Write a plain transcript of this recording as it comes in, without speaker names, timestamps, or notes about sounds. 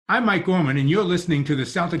I'm Mike Gorman, and you're listening to the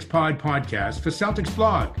CelticsPod podcast for Celtics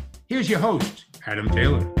Blog. Here's your host, Adam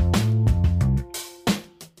Taylor.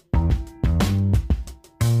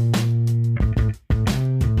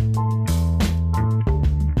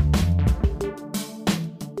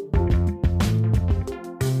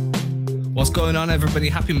 What's going on, everybody?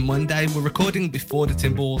 Happy Monday. We're recording before the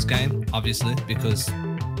Timberwolves game, obviously, because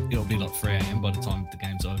it'll be like 3 a.m. by the time the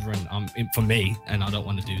game's over, and for me, and I don't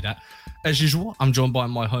want to do that. As usual, I'm joined by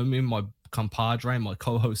my homie, my compadre, my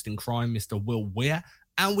co-host in crime, Mr. Will Weir,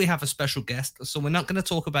 and we have a special guest. So we're not going to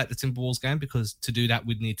talk about the Timberwolves game because to do that,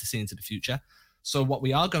 we'd need to see into the future. So what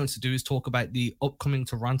we are going to do is talk about the upcoming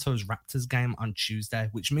Toronto's Raptors game on Tuesday,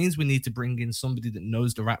 which means we need to bring in somebody that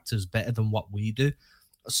knows the Raptors better than what we do.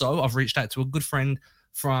 So I've reached out to a good friend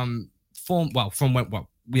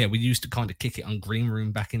we used to kind of kick it on Green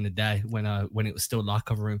Room back in the day when it was still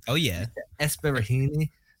Locker Room. Oh yeah,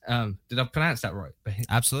 Esperahini. Did I pronounce that right?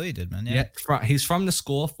 Absolutely, you did, man. Yeah. He's from the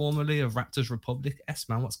Score, formerly of Raptors Republic.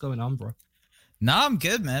 Man, what's going on, bro? No, I'm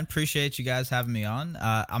good, man. Appreciate you guys having me on.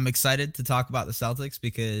 I'm excited to talk about the Celtics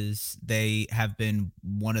because they have been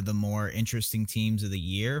one of the more interesting teams of the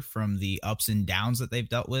year, from the ups and downs that they've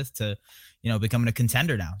dealt with to, becoming a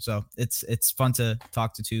contender now. So it's fun to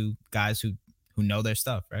talk to two guys who know their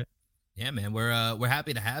stuff, right? Yeah, man, we're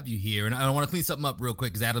happy to have you here, and I want to clean something up real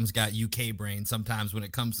quick because Adam's got UK brain sometimes when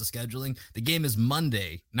it comes to scheduling. The game is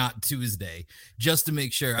Monday, not Tuesday, just to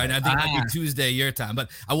make sure. And I think it'll be Tuesday your time,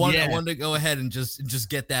 but I wanted to go ahead and just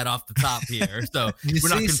get that off the top here, so we're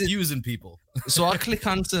not confusing people. So I click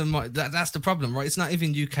onto that's the problem, right? It's not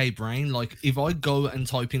even UK brain. Like if I go and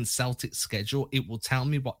type in Celtics schedule, it will tell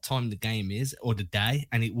me what time the game is or the day,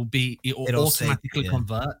 and it'll automatically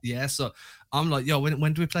convert. Yeah, so I'm like, yo,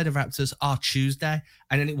 when do we play the Raptors? Tuesday.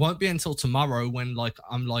 And then it won't be until tomorrow when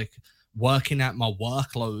I'm working out my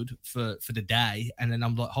workload for the day. And then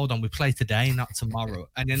I'm like, hold on, we play today, not tomorrow.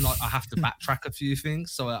 And then I have to backtrack a few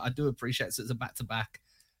things. So I do appreciate it. So it's a back-to-back.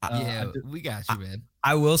 We got you, man.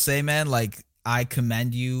 I will say, man, I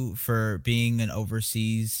commend you for being an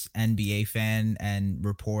overseas NBA fan and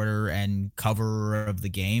reporter and coverer of the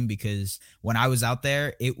game, because when I was out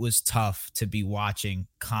there, it was tough to be watching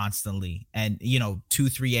constantly. And, 2,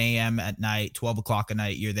 3 a.m. at night, 12 o'clock at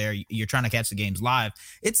night, you're there, you're trying to catch the games live.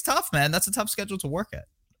 It's tough, man. That's a tough schedule to work at.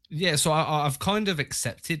 Yeah, so I've kind of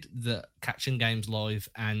accepted that catching games live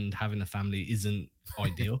and having a family isn't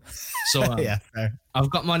ideal. So I've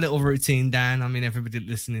got my little routine down. I mean, everybody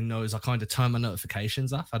listening knows I kind of turn my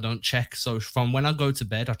notifications off. I don't check. So from when I go to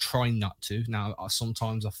bed, I try not to. Now,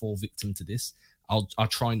 sometimes I fall victim to this. I'll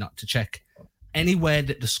try not to check anywhere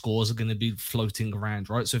that the scores are going to be floating around,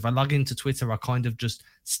 right? So if I log into Twitter, I kind of just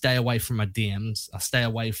stay away from my DMs. I stay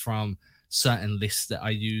away from certain lists that I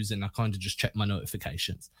use, and I kind of just check my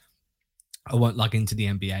notifications. I won't log into the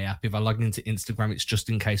NBA app. If I log into Instagram, it's just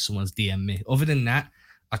in case someone's DM me. Other than that,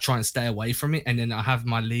 I try and stay away from it. And then I have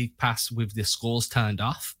my league pass with the scores turned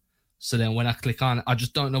off. So then when I click on it, I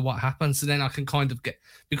just don't know what happens. So then I can kind of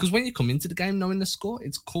because when you come into the game knowing the score,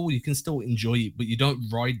 it's cool. You can still enjoy it, but you don't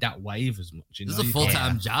ride that wave as much. It's a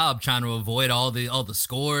full-time job trying to avoid all the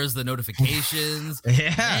scores, the notifications.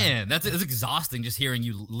 Man, it's exhausting just hearing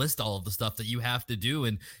you list all of the stuff that you have to do.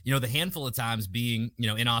 And, the handful of times being,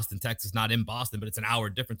 in Austin, Texas, not in Boston, but it's an hour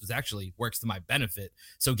difference, which actually works to my benefit.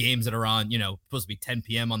 So games that are on, supposed to be 10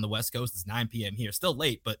 p.m. on the West Coast, it's 9 p.m. here. Still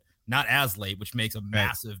late, but not as late, which makes a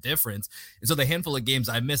massive difference. And so the handful of games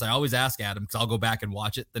I miss, I always ask Adam, because I'll go back and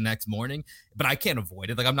watch it the next morning, but I can't avoid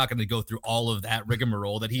it. I'm not going to go through all of that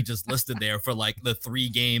rigmarole that he just listed there for the 3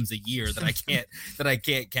 games a year that I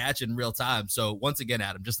can't catch in real time. So once again,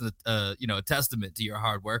 Adam, just a testament to your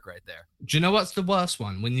hard work right there. Do you know what's the worst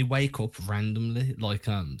one? When you wake up randomly,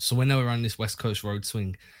 so when they were on this West Coast road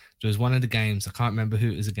swing, there was one of the games, I can't remember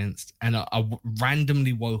who it was against, and I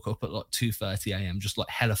randomly woke up at 2:30 a.m. just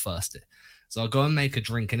hella thirsty. So I go and make a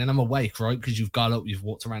drink, and then I'm awake, right? Because you've got up, you've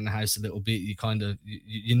walked around the house a little bit,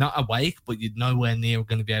 you're not awake, but you're nowhere near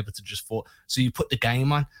going to be able to just fall. So you put the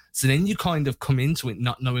game on. So then you kind of come into it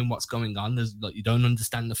not knowing what's going on. There's you don't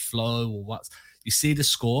understand the flow or you see the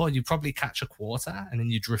score, you probably catch a quarter, and then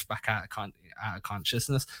you drift back out of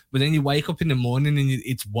consciousness. But then you wake up in the morning and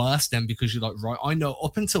it's worse then, because you're right, I know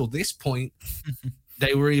up until this point,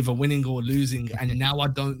 they were either winning or losing, and now I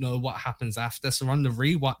don't know what happens after. So on the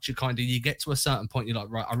rewatch, you get to a certain point, you're like,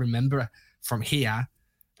 right, I remember from here,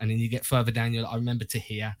 and then you get further down, you're like, I remember to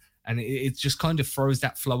here. And it just kind of throws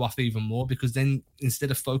that flow off even more, because then instead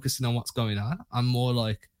of focusing on what's going on, I'm more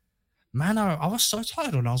like, man, I was so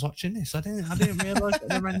tired when I was watching this. I didn't realize that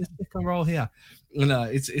they ran this pick and roll here.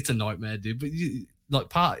 It's a nightmare, dude. But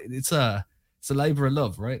it's a labor of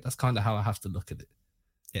love, right? That's kind of how I have to look at it.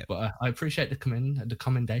 Yeah, but I appreciate the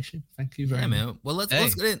commendation. Thank you very much. Man. Well,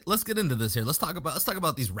 let's get into this here. Let's talk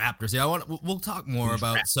about these Raptors. Yeah, we'll talk more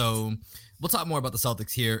about we'll talk more about the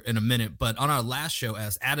Celtics here in a minute. But on our last show,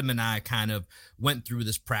 as Adam and I kind of went through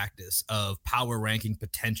this practice of power ranking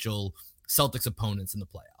potential Celtics opponents in the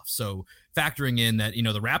playoffs. So factoring in that, the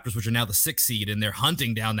Raptors, which are now the 6th seed, and they're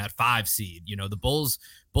hunting down that 5 seed, the Bulls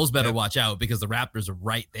better watch out, because the Raptors are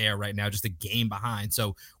right there right now, just a game behind.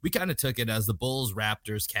 So we kind of took it as the Bulls,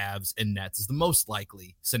 Raptors, Cavs, and Nets is the most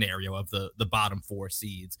likely scenario of the bottom 4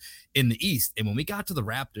 seeds in the East. And when we got to the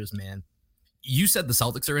Raptors, man, you said the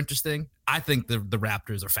Celtics are interesting. I think the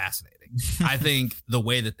Raptors are fascinating. I think the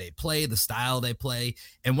way that they play, the style they play,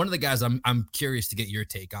 and one of the guys I'm curious to get your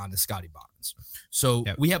take on is Scotty Barnes. So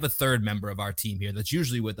we have a third member of our team here that's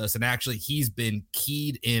usually with us, and actually he's been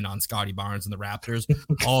keyed in on Scotty Barnes and the Raptors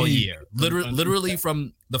all year. Literally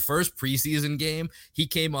from the first preseason game, he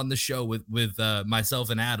came on the show with myself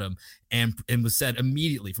and Adam, and was said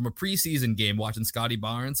immediately from a preseason game watching Scotty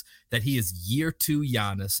Barnes that he is year 2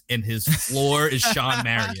 Giannis and his floor is Sean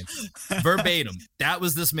Marion. Verbatim. That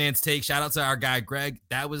was this man's take. Shout out to our guy Greg.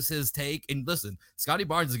 That was his take. And listen, Scotty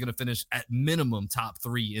Barnes is going to finish at minimum top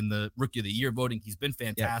 3 in the Rookie of the Year voting. He's been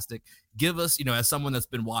fantastic. Give us, as someone that's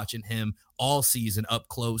been watching him all season up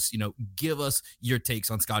close, give us your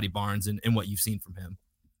takes on Scotty Barnes and what you've seen from him.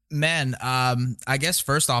 Man, I guess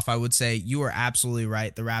first off, I would say you are absolutely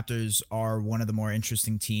right. The Raptors are one of the more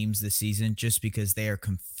interesting teams this season, just because they are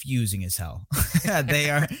confusing as hell. They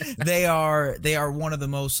are one of the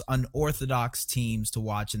most unorthodox teams to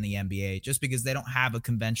watch in the NBA, just because they don't have a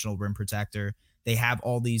conventional rim protector. They have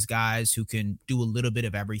all these guys who can do a little bit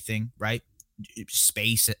of everything, right?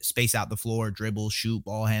 Space out the floor, dribble, shoot,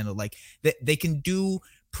 ball handle. Like they can do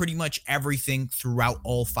pretty much everything throughout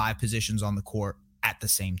all 5 positions on the court at the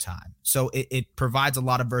same time. So it provides a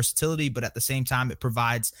lot of versatility, but at the same time, it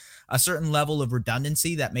provides a certain level of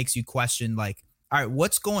redundancy that makes you question, like, all right,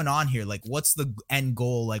 what's going on here? Like, what's the end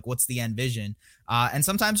goal? Like, what's the end vision? And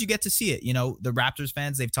sometimes you get to see it. The Raptors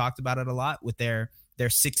fans, they've talked about it a lot with their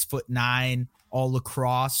 6'9" all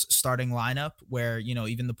lacrosse starting lineup, where,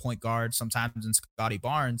 even the point guard, sometimes in Scotty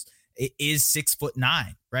Barnes, it is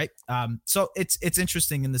 6'9", right? So it's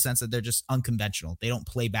interesting in the sense that they're just unconventional. They don't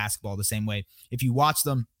play basketball the same way. If you watch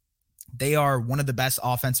them, they are one of the best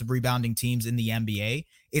offensive rebounding teams in the NBA.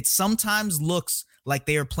 It sometimes looks like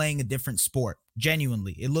they are playing a different sport.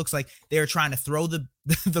 Genuinely, it looks like they are trying to throw the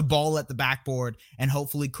ball at the backboard and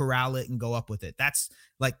hopefully corral it and go up with it. That's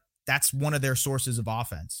one of their sources of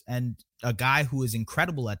offense. And a guy who is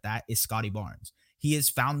incredible at that is Scotty Barnes. He has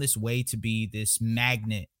found this way to be this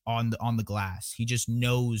magnet on the glass. He just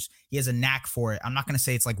knows, he has a knack for it. I'm not going to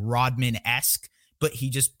say it's like Rodman-esque, but he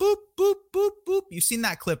just boop, boop, boop, boop. You've seen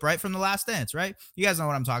that clip, right? From The Last Dance, right? You guys know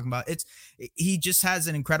what I'm talking about. He just has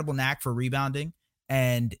an incredible knack for rebounding,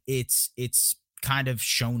 and it's kind of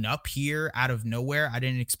shown up here out of nowhere. I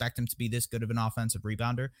didn't expect him to be this good of an offensive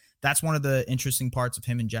rebounder. That's one of the interesting parts of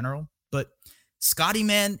him in general. But Scotty,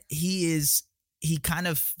 man, he kind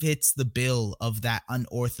of fits the bill of that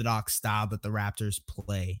unorthodox style that the Raptors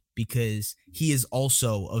play, because he is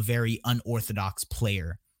also a very unorthodox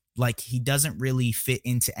player. Like, he doesn't really fit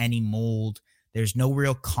into any mold. There's no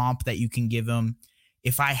real comp that you can give him.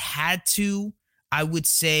 If I had to, I would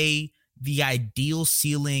say the ideal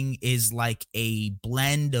ceiling is like a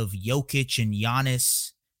blend of Jokic and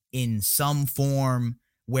Giannis in some form,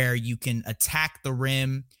 where you can attack the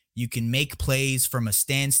rim, you can make plays from a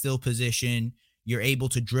standstill position, you're able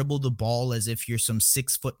to dribble the ball as if you're some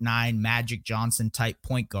 6'9" Magic Johnson type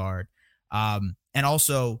point guard. And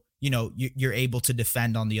also, you're able to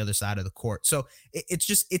defend on the other side of the court. So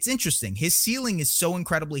it's interesting. His ceiling is so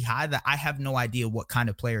incredibly high that I have no idea what kind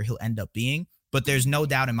of player he'll end up being, but there's no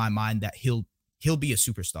doubt in my mind that he'll be a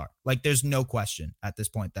superstar. Like, there's no question at this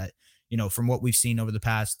point that, from what we've seen over the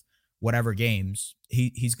past whatever games,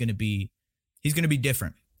 he's going to be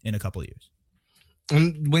different in a couple of years.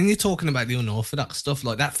 And when you're talking about the unorthodox stuff,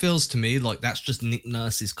 like, that feels to me like that's just Nick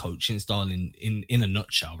Nurse's coaching style in a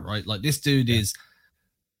nutshell, right? Like, this dude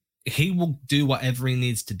he will do whatever he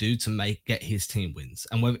needs to do to get his team wins.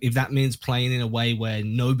 And if that means playing in a way where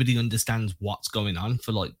nobody understands what's going on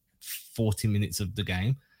for like 40 minutes of the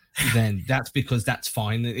game, then that's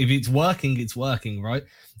fine. If it's working, it's working, right?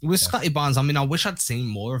 With Scotty Barnes, I mean, I wish I'd seen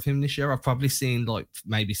more of him this year. I've probably seen like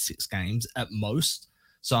maybe 6 games at most.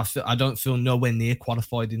 So I don't feel nowhere near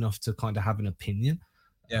qualified enough to kind of have an opinion.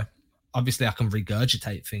 Yeah. Obviously, I can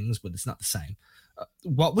regurgitate things, but it's not the same.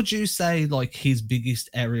 What would you say, like, his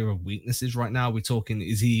biggest area of weaknesses right now? We're talking,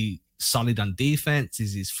 is he solid on defense?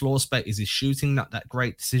 Is his floor space? Is his shooting not that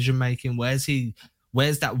great? Decision making? Where's he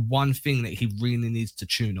Where's that one thing that he really needs to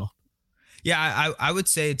tune up? Yeah, I would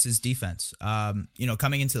say it's his defense.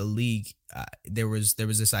 Coming into the league, there was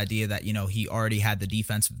this idea that, he already had the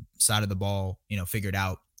defensive side of the ball, figured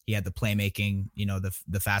out. He had the playmaking,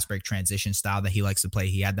 the fast break transition style that he likes to play.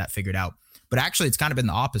 He had that figured out. But actually, it's kind of been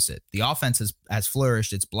the opposite. The offense has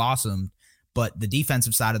flourished, it's blossomed, but the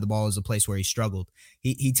defensive side of the ball is a place where he struggled.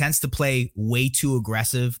 He tends to play way too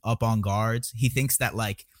aggressive up on guards. He thinks that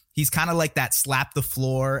he's kind of like that slap the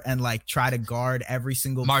floor and try to guard every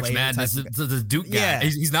single March Madness. The Duke guy. Yeah.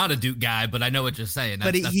 He's not a Duke guy, but I know what you're saying.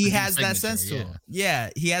 But he has that sense to him. Yeah,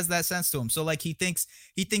 he has that sense to him. So he thinks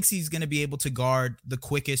he's going to be able to guard the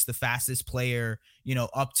quickest, the fastest player,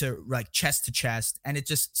 up to chest to chest. And it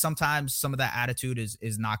just sometimes some of that attitude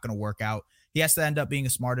is not going to work out. He has to end up being a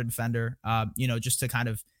smarter defender, just to kind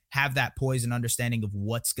of have that poise and understanding of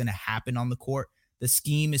what's going to happen on the court. The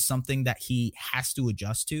scheme is something that he has to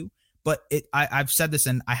adjust to. But I've said this,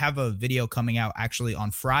 and I have a video coming out actually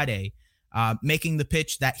on Friday making the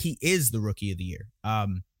pitch that he is the rookie of the year.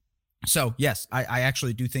 So, yes, I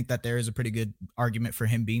actually do think that there is a pretty good argument for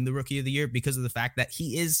him being the rookie of the year because of the fact that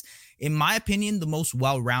he is, in my opinion, the most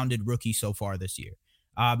well-rounded rookie so far this year.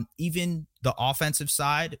 Even the offensive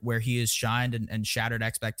side, where he has shined and shattered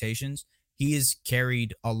expectations, he has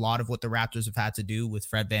carried a lot of what the Raptors have had to do with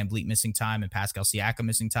Fred VanVleet missing time and Pascal Siakam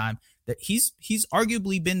missing time, that he's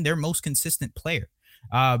arguably been their most consistent player.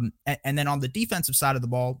 And then on the defensive side of the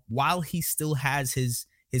ball, while he still has his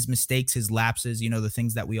mistakes, his lapses, the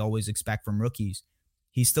things that we always expect from rookies,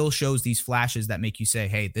 he still shows these flashes that make you say,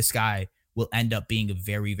 hey, this guy will end up being a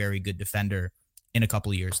very, very good defender in a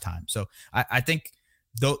couple of years' time. So I think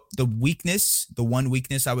the one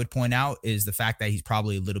weakness I would point out is the fact that he's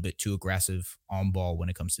probably a little bit too aggressive on ball when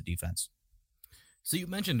it comes to defense. So you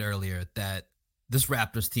mentioned earlier that this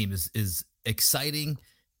Raptors team is exciting,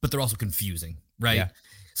 but they're also confusing, right? Yeah.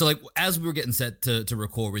 So as we were getting set to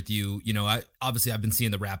record with you, I've been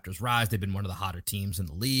seeing the Raptors rise. They've been one of the hotter teams in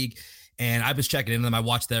the league, and I was checking in them. I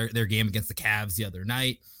watched their game against the Cavs the other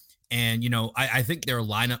night. And, I think their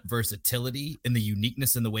lineup versatility and the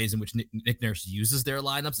uniqueness in the ways in which Nick Nurse uses their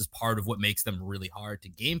lineups is part of what makes them really hard to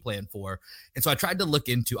game plan for. And so I tried to look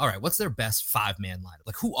into, all right, what's their best 5-man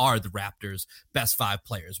lineup? Who are the Raptors' best 5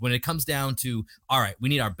 players? When it comes down to, all right, we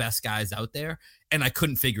need our best guys out there. And I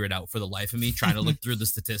couldn't figure it out for the life of me, trying to look through the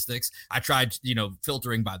statistics. I tried,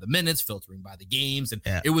 filtering by the minutes, filtering by the games, and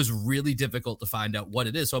It was really difficult to find out what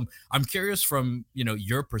it is. So I'm curious from,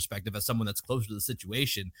 your perspective as someone that's closer to the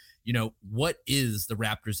situation, what is the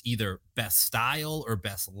Raptors' either best style or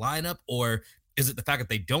best lineup, or is it the fact that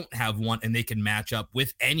they don't have one and they can match up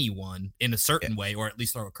with anyone in a certain way, or at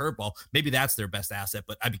least throw a curveball? Maybe that's their best asset,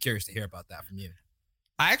 but I'd be curious to hear about that from you.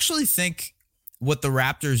 I actually think what the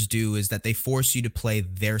Raptors do is that they force you to play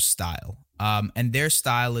their style. And their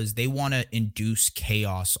style is they want to induce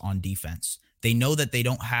chaos on defense. They know that they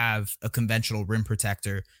don't have a conventional rim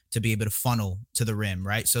protector to be able to funnel to the rim,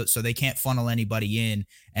 right? So they can't funnel anybody in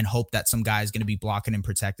and hope that some guy is going to be blocking and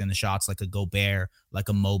protecting the shots like a Gobert, like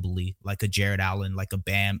a Mobley, like a Jared Allen, like a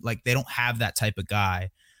Bam. They don't have that type of guy.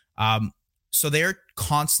 So they're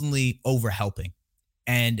constantly overhelping.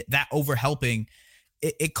 And that overhelping,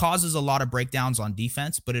 it causes a lot of breakdowns on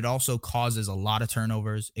defense, but it also causes a lot of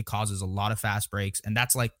turnovers. It causes a lot of fast breaks. And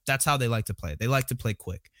that's how they like to play. They like to play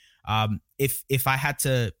quick. If I had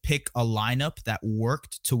to pick a lineup that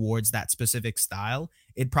worked towards that specific style,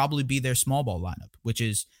 it'd probably be their small ball lineup, which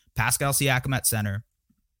is Pascal Siakam at center,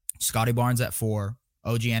 Scotty Barnes at 4,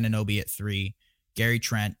 OG Anunoby at 3, Gary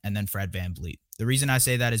Trent, and then Fred VanVleet. The reason I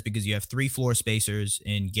say that is because you have 3 floor spacers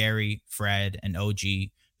in Gary, Fred, and OG,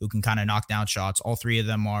 who can kind of knock down shots. All 3 of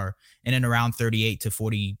them are in and around 38 to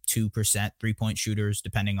 42% three-point shooters,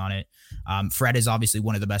 depending on it. Fred is obviously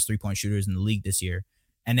one of the best three-point shooters in the league this year.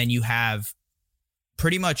 And then you have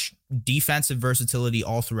pretty much defensive versatility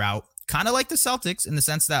all throughout, kind of like the Celtics in the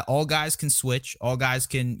sense that all guys can switch, all guys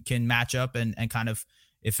can match up and kind of,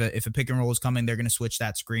 if a pick and roll is coming, they're going to switch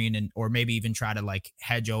that screen or maybe even try to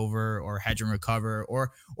hedge over or hedge and recover,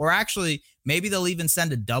 or actually maybe they'll even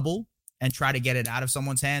send a double and try to get it out of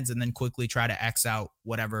someone's hands and then quickly try to X out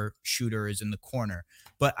whatever shooter is in the corner.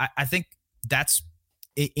 But I think that's,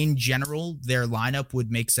 in general, their lineup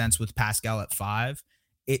would make sense with Pascal at 5.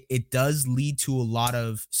 It does lead to a lot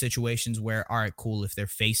of situations where, all right, cool, if they're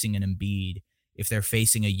facing an Embiid, if they're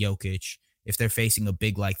facing a Jokic, if they're facing a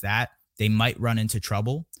big like that, they might run into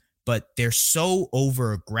trouble. But they're so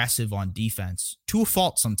over aggressive on defense, to a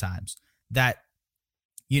fault sometimes, that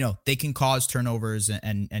they can cause turnovers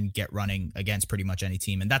and get running against pretty much any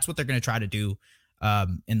team. And that's what they're going to try to do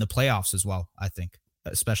in the playoffs as well, I think,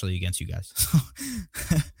 especially against you guys.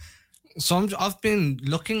 So I've been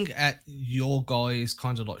looking at your guys'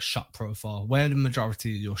 kind of like shot profile, where the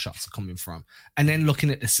majority of your shots are coming from, and then looking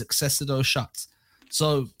at the success of those shots.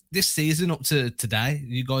 So this season up to today,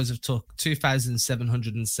 you guys have took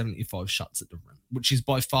 2,775 shots at the rim, which is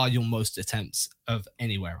by far your most attempts of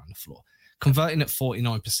anywhere on the floor, converting at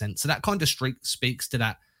 49%. So that kind of speaks to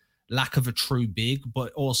that lack of a true big,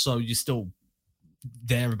 but also you're still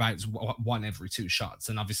thereabouts one every two shots.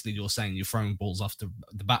 And obviously you're saying you're throwing balls off the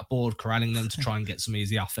backboard, corralling them to try and get some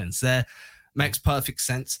easy offense there. Makes perfect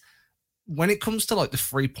sense. When it comes to like the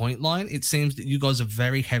 3-point line, it seems that you guys are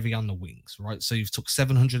very heavy on the wings, right? So you've took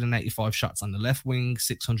 785 shots on the left wing,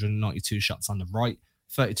 692 shots on the right,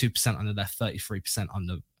 32% on the left, 33% on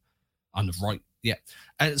the right. Yeah.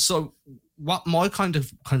 And so what my kind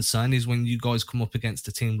of concern is when you guys come up against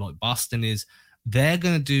a team like Boston is they're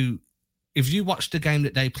going to do, if you watch the game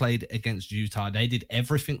that they played against Utah, they did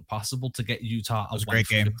everything possible to get Utah away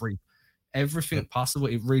from the free. Everything possible.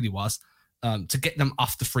 It really was to get them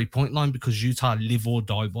off the 3-point line because Utah live or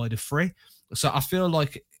die by the free. So I feel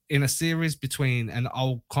like in a series between, and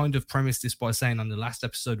I'll kind of premise this by saying on the last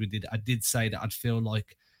episode we did, I did say that I'd feel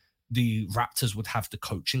like the Raptors would have the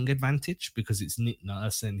coaching advantage because it's Nick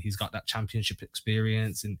Nurse and he's got that championship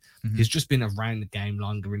experience and he's just been around the game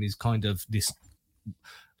longer and he's kind of this.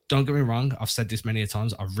 Don't get me wrong, I've said this many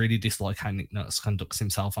times. I really dislike how Nick Nurse conducts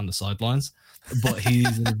himself on the sidelines, but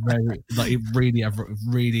he's a very like it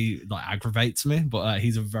really like aggravates me. But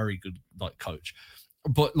he's a very good like coach.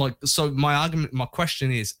 But like, so my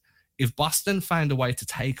question is, if Boston found a way to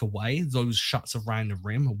take away those shots around the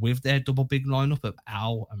rim with their double big lineup of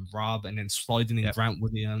Al and Rob, and then sliding in Grant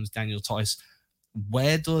Williams, Daniel Tice,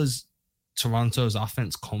 where does Toronto's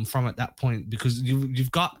offense come from at that point? Because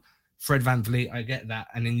you've got Fred VanVleet, I get that,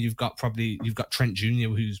 and then you've got Trent Jr.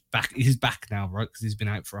 who's back. He's back now, right? Because he's been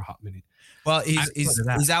out for a hot minute. Well,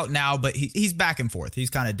 he's out now, but he's back and forth. He's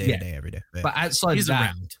kind of day to day every day. But outside of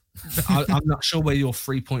that, I'm not sure where your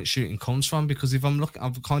 3-point shooting comes from because if I'm looking,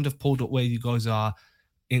 I've kind of pulled up where you guys are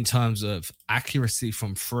in terms of accuracy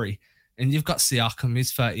from free, and you've got Siakam,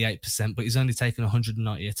 he's 38%, but he's only taken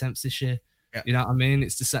 190 attempts this year. Yeah. You know what I mean?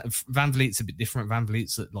 It's the set. VanVleet's a bit different.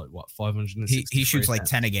 VanVleet's at like what 560. He shoots like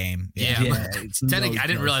 10 a game. Yeah. It's 10 I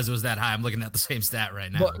didn't realize it was that high. I'm looking at the same stat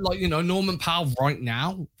right now. But like Norman Powell right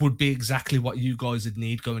now would be exactly what you guys would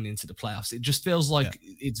need going into the playoffs. It just feels like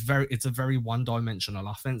it's a very one-dimensional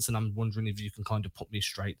offense, and I'm wondering if you can kind of put me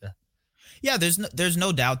straight there. Yeah, there's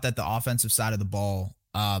no doubt that the offensive side of the ball,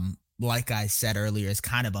 like I said earlier, is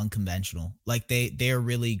kind of unconventional. Like they are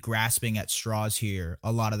really grasping at straws here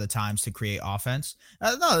a lot of the times to create offense.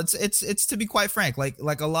 No, it's to be quite frank,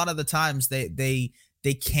 like a lot of the times they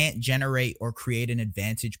can't generate or create an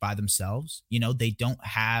advantage by themselves. They don't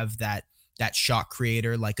have that shot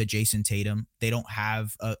creator like a Jason Tatum. They don't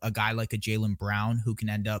have a guy like a Jaylen Brown who can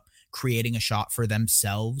end up creating a shot for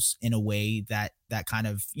themselves in a way that kind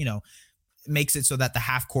of, makes it so that the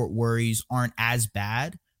half court worries aren't as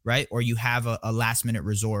bad. Right. Or you have a last minute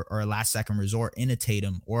resort or a last second resort in a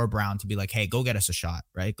Tatum or a Brown to be like, hey, go get us a shot.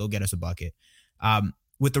 Right. Go get us a bucket.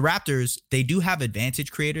 With the Raptors, they do have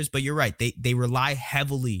advantage creators, but you're right. They rely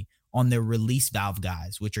heavily on their release valve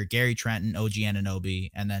guys, which are Gary Trent, OG Anunoby,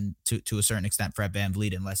 and then to a certain extent, Fred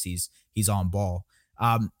VanVleet, unless he's on ball.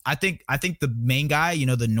 I think the main guy,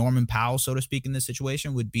 the Norman Powell, so to speak, in this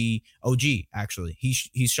situation would be OG. Actually,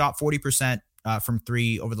 he's shot 40% from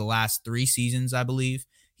three over the last 3 seasons, I believe.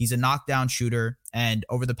 He's a knockdown shooter, and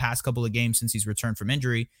over the past couple of games since he's returned from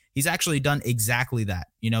injury, he's actually done exactly that.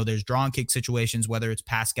 There's draw and kick situations, whether it's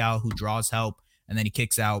Pascal who draws help and then he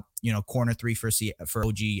kicks out, corner 3 for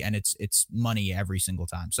OG, and it's money every single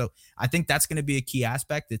time. So I think that's going to be a key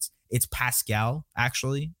aspect. It's Pascal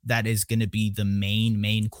actually that is going to be the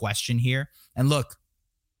main question here. And look,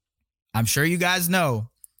 I'm sure you guys know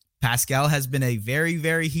Pascal has been a very,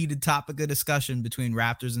 very heated topic of discussion between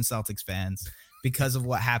Raptors and Celtics fans because of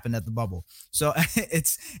what happened at the bubble. So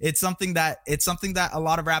it's something that a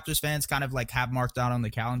lot of Raptors fans kind of like have marked out on the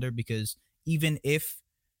calendar, because even if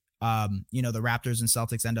the Raptors and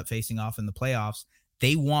Celtics end up facing off in the playoffs,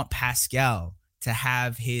 they want Pascal to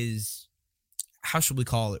have his, how should we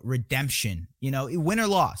call it, redemption, win or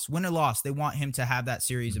loss. They want him to have that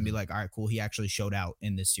series and be like, all right, cool, he actually showed out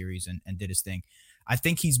in this series and did his thing. I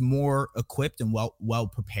think he's more equipped and well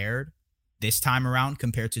prepared this time around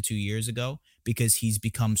compared to 2 years ago, because he's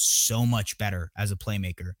become so much better as a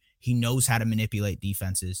playmaker. He knows how to manipulate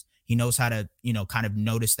defenses. He knows how to, kind of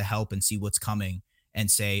notice the help and see what's coming and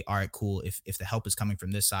say, all right, cool. If the help is coming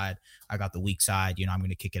from this side, I got the weak side, I'm going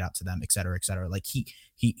to kick it out to them, et cetera, et cetera. Like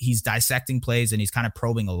he's dissecting plays and he's kind of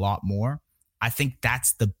probing a lot more. I think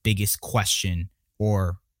that's the biggest question,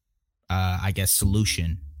 or I guess,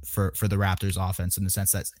 solution for the Raptors offense, in the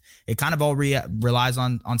sense that it kind of all relies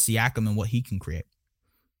on Siakam and what he can create.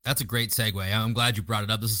 That's a great segue. I'm glad you brought it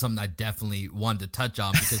up. This is something I definitely wanted to touch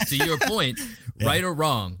on because, to your point, right or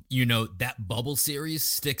wrong, that bubble series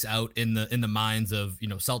sticks out in the minds of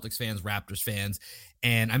Celtics fans, Raptors fans,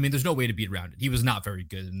 and I mean, there's no way to beat around it. He was not very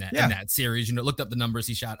good in that series. Looked up the numbers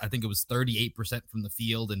he shot. I think it was 38% from the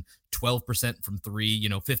field and 12% from three.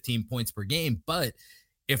 15 points per game, but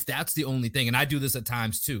if that's the only thing, and I do this at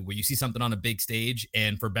times too, where you see something on a big stage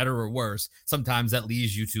and for better or worse, sometimes that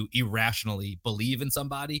leads you to irrationally believe in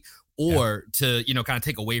somebody or to, kind of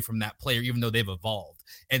take away from that player, even though they've evolved.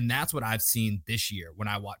 And that's what I've seen this year when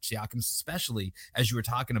I watch Siakam, especially as you were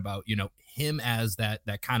talking about, him as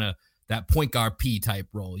that kind of that point guard P type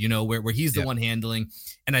role, where he's the one handling.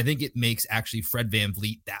 And I think it makes actually Fred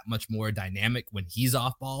VanVleet that much more dynamic when he's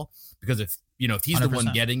off ball, because if he's 100%. The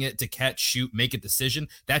one getting it to catch, shoot, make a decision,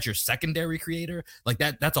 that's your secondary creator. Like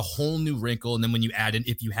that's a whole new wrinkle. And then when you add in,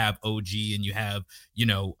 if you have OG and you have,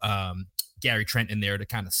 Gary Trent in there to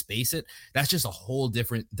kind of space it, that's just a whole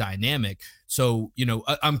different dynamic. So,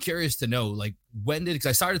 I'm curious to know, like, because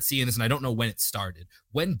I started seeing this and I don't know when it started.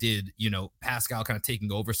 When did, Pascal kind of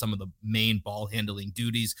taking over some of the main ball handling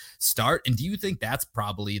duties start? And do you think that's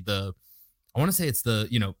probably the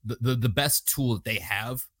best tool that they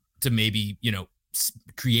have to maybe,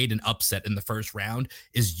 create an upset in the first round,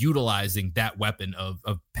 is utilizing that weapon of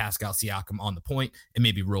Pascal Siakam on the point and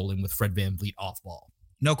maybe rolling with Fred VanVleet off ball?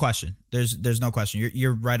 No question. There's no question.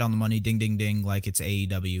 You're right on the money. Ding, ding, ding. Like it's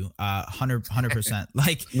AEW. 100%.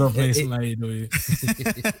 Like love me some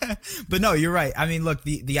AEW. But no, you're right. I mean, look,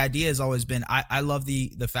 the idea has always been, I love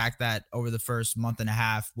the fact that over the first month and a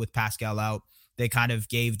half with Pascal out, they kind of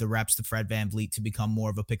gave the reps to Fred VanVleet to become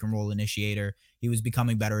more of a pick and roll initiator. He was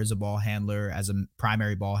becoming better as a ball handler, as a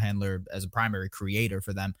primary ball handler, as a primary creator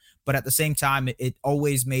for them. But at the same time, it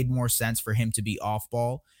always made more sense for him to be off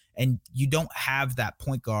ball. And you don't have that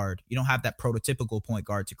point guard. You don't have that prototypical point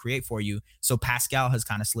guard to create for you. So Pascal has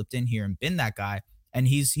kind of slipped in here and been that guy. And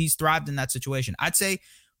he's thrived in that situation. I'd say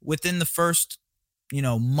within the first,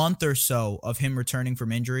 month or so of him returning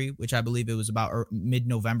from injury, which I believe it was about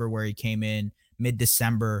mid-November where he came in,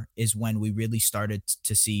 mid-December is when we really started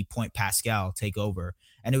to see Point Pascal take over.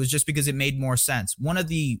 And it was just because it made more sense. One of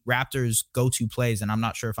the Raptors' go-to plays, and I'm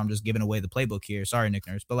not sure if I'm just giving away the playbook here. Sorry, Nick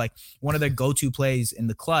Nurse. But like one of their go-to plays in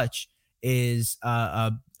the clutch is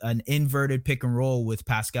an inverted pick and roll with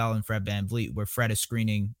Pascal and Fred VanVleet, where Fred is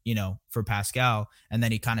screening, for Pascal. And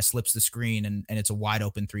then he kind of slips the screen and it's a wide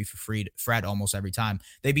open three for Fred almost every time.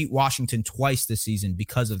 They beat Washington twice this season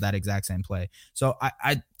because of that exact same play. So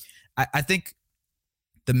I think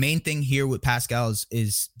the main thing here with Pascal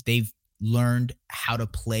is they've learned how to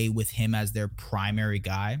play with him as their primary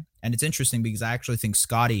guy. And it's interesting because I actually think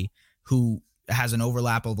Scotty, who has an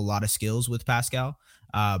overlap of a lot of skills with Pascal,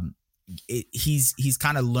 he's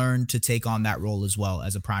kind of learned to take on that role as well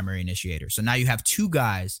as a primary initiator. So now you have two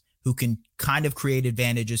guys who can kind of create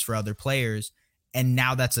advantages for other players. And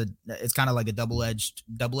now it's kind of like a double-edged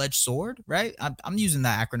sword, right? I'm using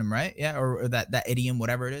that acronym, right? Yeah. Or that idiom,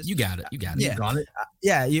 whatever it is. You got it. Yeah. You got it.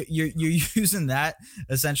 Yeah. You're using that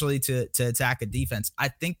essentially to attack a defense. I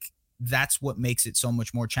think that's what makes it so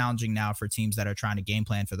much more challenging now for teams that are trying to game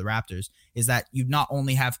plan for the Raptors, is that you not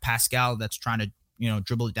only have Pascal that's trying to,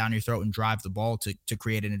 dribble it down your throat and drive the ball to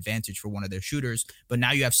create an advantage for one of their shooters, but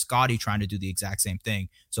now you have Scotty trying to do the exact same thing.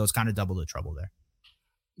 So it's kind of double the trouble there.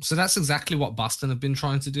 So that's exactly what Boston have been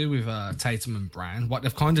trying to do with Tatum and Brown. What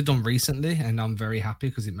they've kind of done recently, and I'm very happy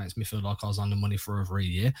because it makes me feel like I was on the money for over a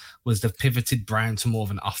year, was they've pivoted Brown to more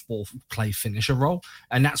of an off-ball play finisher role.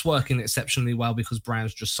 And that's working exceptionally well because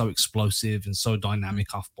Brown's just so explosive and so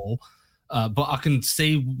dynamic off-ball. But I can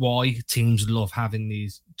see why teams love having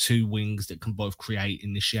these two wings that can both create,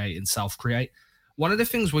 initiate, and self-create. One of the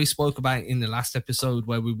things we spoke about in the last episode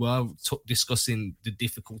where we were discussing the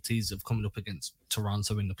difficulties of coming up against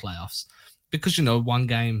Toronto in the playoffs, because, one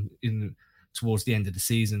game towards the end of the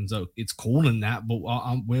season, so it's cool and that, but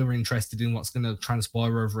we're interested in what's going to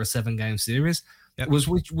transpire over a 7-game series. Yep.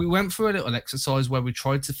 We went through a little exercise where we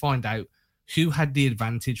tried to find out who had the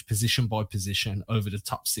advantage position by position over the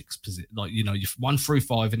top 6 position, like, your 1 through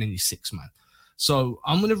 5 and then your 6 man. So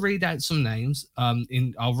I'm going to read out some names.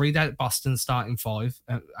 I'll read out Boston's starting 5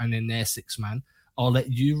 and then their 6 man. I'll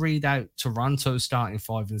let you read out Toronto's starting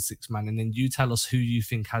 5 and 6 man, and then you tell us who you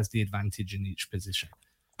think has the advantage in each position.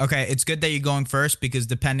 Okay, it's good that you're going first because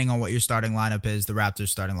depending on what your starting lineup is, the Raptors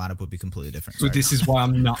starting lineup would be completely different. So this is why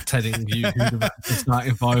I'm not telling you who the Raptors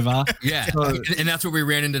starting five are. Yeah, and that's where we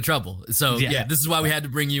ran into trouble. So yeah, this is why we had to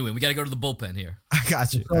bring you in. We got to go to the bullpen here. I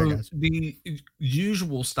got you. So the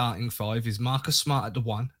usual starting five is Marcus Smart at the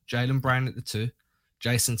 1, Jaylen Brown at the 2,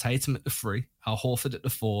 Jason Tatum at the 3, Al Horford at the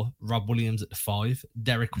 4, Rob Williams at the 5,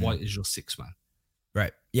 Derek White is your 6th man.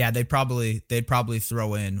 Right. Yeah, they'd probably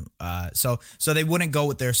throw in so they wouldn't go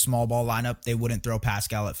with their small ball lineup. They wouldn't throw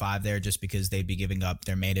Pascal at 5 there just because they'd be giving up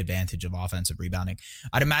their main advantage of offensive rebounding.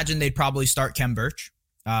 I'd imagine they'd probably start Khem Birch.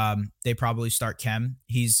 They probably start Khem.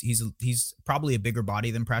 He's probably a bigger body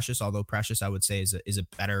than Precious, although Precious I would say is a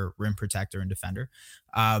better rim protector and defender.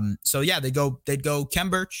 So yeah, they'd go Khem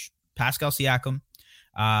Birch, Pascal Siakam,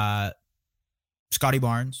 Scotty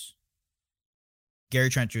Barnes, Gary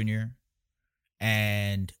Trent Jr.,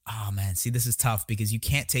 and oh man, see, this is tough because you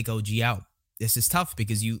can't take OG out. This is tough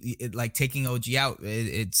because like taking OG out,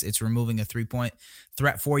 it's removing a 3-point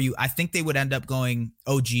threat for you. I think they would end up going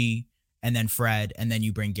OG and then Fred, and then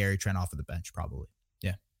you bring Gary Trent off of the bench probably.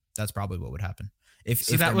 Yeah, that's probably what would happen. If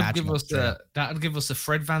that would give us a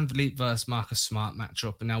Fred VanVleet versus Marcus Smart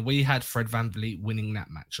matchup. And now we had Fred VanVleet winning that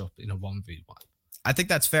matchup in a 1v1. I think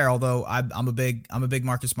that's fair. Although I'm a big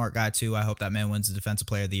Marcus Smart guy too. I hope that man wins the Defensive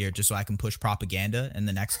Player of the Year just so I can push propaganda in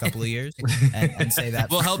the next couple of years and say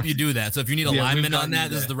that. We'll help you do that. So if you need a lineman on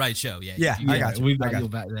that, this is the right show. Yeah, I got you. We've got you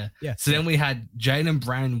back there. Yeah. So then we had Jaylen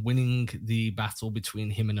Brown winning the battle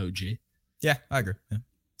between him and OG. Yeah, I agree. Yeah.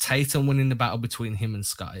 Tatum winning the battle between him and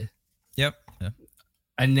Scotty. Yep. Yeah.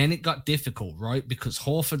 And then it got difficult, right? Because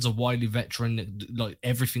Horford's a wily veteran. Like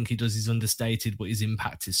everything he does is understated, but his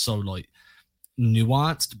impact is so like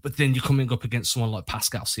nuanced. But then you're coming up against someone like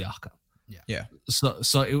Pascal Siakam. Yeah.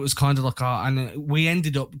 So it was kind of like and we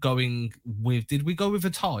ended up going with. Did we go with a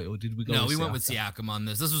tie or did we go? No, with we Siakam? Went with Siakam on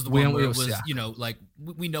this. This was the one where it was, like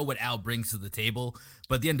we know what Al brings to the table,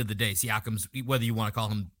 but at the end of the day, Siakam's, whether you want to call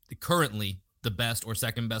him currently the best or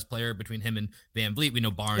second best player between him and VanVleet. We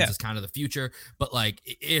know Barnes is kind of the future, but like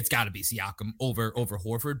it's got to be Siakam over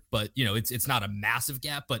Horford. But it's not a massive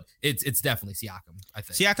gap, but it's definitely Siakam. I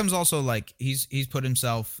think Siakam's also like he's put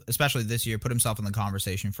himself, especially this year, put himself in the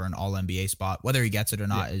conversation for an All NBA spot. Whether he gets it or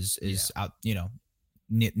not is out.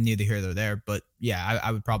 Neither here nor there. But yeah,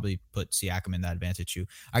 I would probably put Siakam in that advantage too.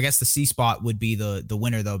 I guess the C spot would be the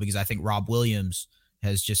winner though, because I think Rob Williams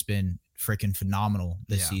has just been freaking phenomenal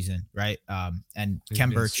this season, right? And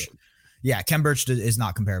Khem Birch, Khem Birch is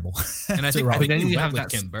not comparable. And I think you have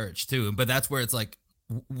that Khem Birch too, but that's where it's like,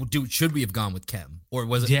 should we have gone with Khem, or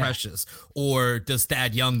was it Precious, or does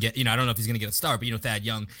Thad Young get? I don't know if he's going to get a start, but Thad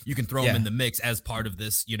Young, you can throw him in the mix as part of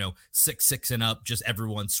this, 6'6" and up, just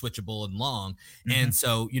everyone switchable and long, and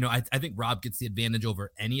so I think Rob gets the advantage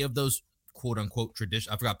over any of those quote unquote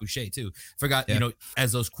tradition. I forgot Boucher too.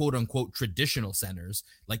 As those quote unquote traditional centers,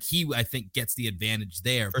 like I think gets the advantage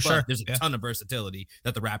there. For sure. There's a ton of versatility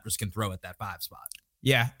that the Raptors can throw at that 5 spot.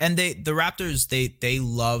 Yeah, and the Raptors they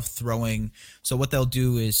love throwing. So what they'll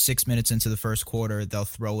do is 6 minutes into the first quarter, they'll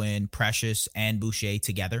throw in Precious and Boucher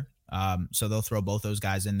together. So they'll throw both those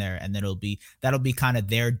guys in there, and then that'll be kind of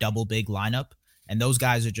their double big lineup. And those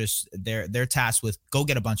guys are just they're tasked with go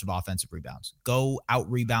get a bunch of offensive rebounds, go out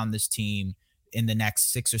rebound this team in the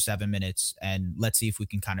next 6 or 7 minutes, and let's see if we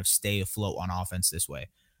can kind of stay afloat on offense this way.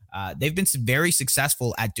 They've been very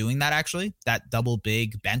successful at doing that. Actually, that double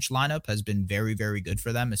big bench lineup has been very, very good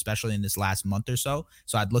for them, especially in this last month or so.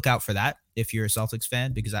 So I'd look out for that if you're a Celtics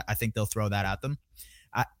fan, because I think they'll throw that at them.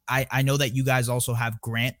 I know that you guys also have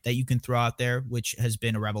Grant that you can throw out there, which has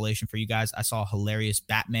been a revelation for you guys. I saw a hilarious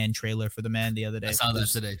Batman trailer for the man the other day. I saw that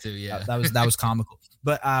today too. Yeah, that was comical.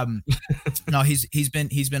 But no, he's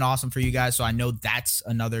been awesome for you guys. So I know that's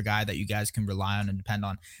another guy that you guys can rely on and depend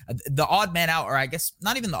on. The odd man out, or I guess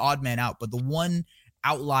not even the odd man out, but the one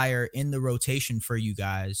outlier in the rotation for you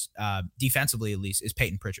guys, defensively at least, is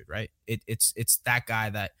Peyton Pritchard. Right? It's that guy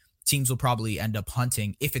that teams will probably end up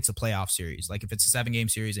hunting if it's a playoff series. Like if it's a 7-game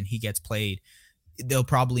series and he gets played, they'll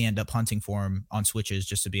probably end up hunting for him on switches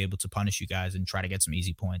just to be able to punish you guys and try to get some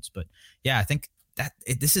easy points. But yeah, I think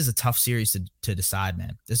this is a tough series to decide,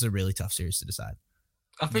 man. This is a really tough series to decide.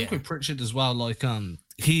 I think with Pritchard as well, like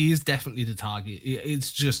he is definitely the target.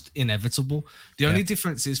 It's just inevitable. The only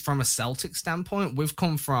difference is from a Celtic standpoint, we've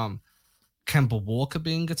come from Kemba Walker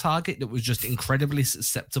being a target that was just incredibly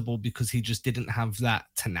susceptible because he just didn't have that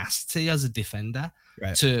tenacity as a defender.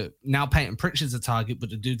 Right. To now Peyton Pritchard's a target, but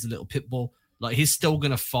the dude's a little pit bull. Like he's still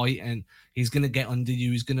going to fight and he's going to get under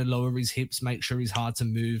you. He's going to lower his hips, make sure he's hard to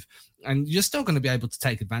move. And you're still going to be able to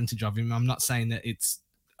take advantage of him. I'm not saying that it's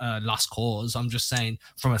lost cause. I'm just saying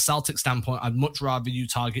from a Celtic standpoint, I'd much rather you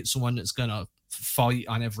target someone that's going to fight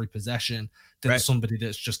on every possession than somebody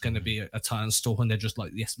that's just going to be a turnstile and they're just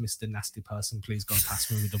like, yes, Mr. Nasty Person, please go pass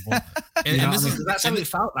me with the ball. That's how it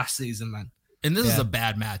felt last season, man. And this is a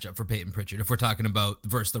bad matchup for Peyton Pritchard if we're talking about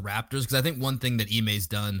versus the Raptors, because I think one thing that Ime's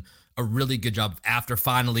done a really good job after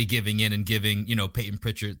finally giving in and giving, Peyton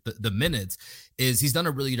Pritchard the minutes is he's done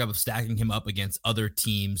a really good job of stacking him up against other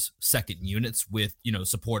teams' second units with,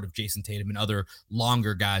 support of Jason Tatum and other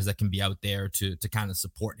longer guys that can be out there to kind of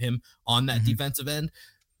support him on that defensive end.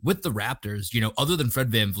 With the Raptors, other than Fred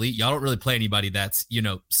VanVleet, y'all don't really play anybody that's,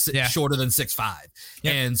 shorter than 6'5".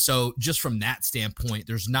 Yep. And so just from that standpoint,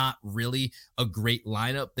 there's not really a great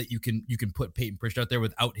lineup that you can put Peyton Pritchard out there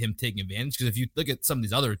without him taking advantage. Because if you look at some of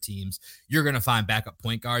these other teams, you're going to find backup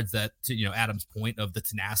point guards that, to Adam's point of the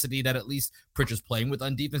tenacity that at least Pritchard's playing with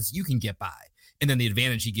on defense, you can get by. And then the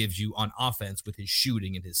advantage he gives you on offense with his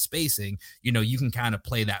shooting and his spacing, you can kind of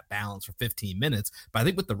play that balance for 15 minutes. But I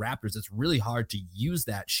think with the Raptors, it's really hard to use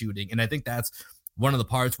that shooting. And I think that's one of the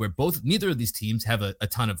parts where neither of these teams have a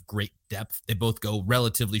ton of great depth. They both go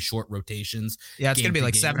relatively short rotations. Yeah, it's going to be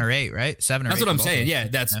like 7 or 8, right? 7 or 8. That's what I'm saying. Yeah,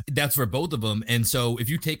 that's for both of them. And so if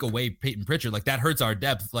you take away Peyton Pritchard, like that hurts our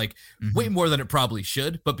depth like way more than it probably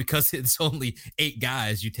should. But because it's only 8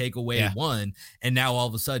 guys, you take away one, and now all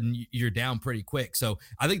of a sudden you're down pretty quick. So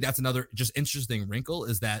I think that's another just interesting wrinkle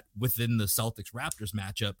is that within the Celtics Raptors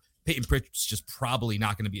matchup, Peyton Pritchard's just probably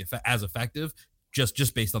not going to be as effective.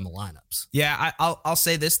 Just based on the lineups. Yeah, I'll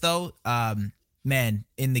say this though, man,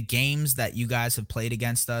 in the games that you guys have played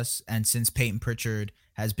against us, and since Peyton Pritchard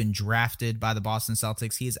has been drafted by the Boston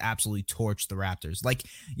Celtics, he has absolutely torched the Raptors. Like,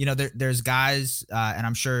 there's guys, and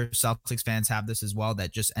I'm sure Celtics fans have this as well,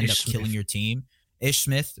 that just end up killing your team. Ish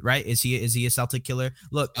Smith, right? Is he a Celtic killer?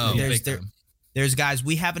 Look, there's guys,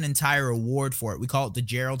 we have an entire award for it. We call it the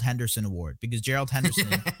Gerald Henderson Award because Gerald Henderson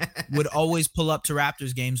would always pull up to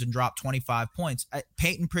Raptors games and drop 25 points.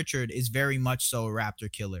 Peyton Pritchard is very much so a Raptor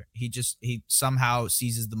killer. He somehow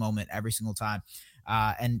seizes the moment every single time.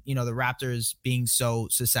 And the Raptors being so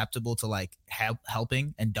susceptible to like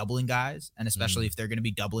helping and doubling guys, and especially if they're going to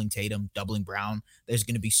be doubling Tatum, doubling Brown, there's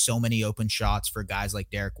going to be so many open shots for guys like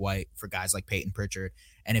Derek White, for guys like Peyton Pritchard.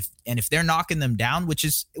 And if they're knocking them down, which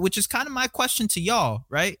is kind of my question to y'all,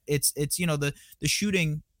 right? It's the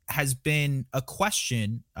shooting has been a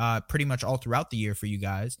question pretty much all throughout the year for you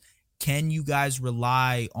guys. Can you guys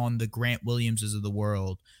rely on the Grant Williamses of the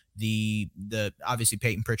world? The obviously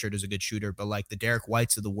Peyton Pritchard is a good shooter, but like the Derek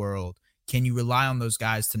Whites of the world, can you rely on those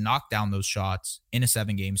guys to knock down those shots in a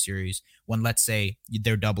 7-game series when, let's say,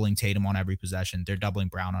 they're doubling Tatum on every possession, they're doubling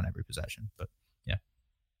Brown on every possession? But yeah.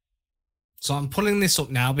 So I'm pulling this up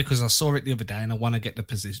now because I saw it the other day and I want to get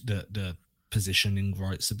the positioning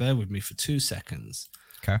right. So bear with me for 2 seconds.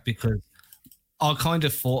 Okay. Because I kind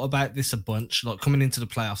of thought about this a bunch, like coming into the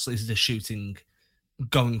playoffs, is the shooting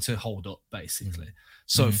going to hold up basically?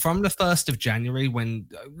 So from the 1st of January, when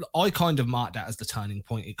I kind of marked that as the turning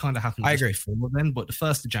point, it kind of happened before then, but the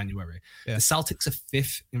 1st of January, the Celtics are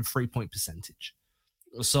 5th in 3-point percentage.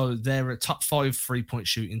 So they're a top 5 3-point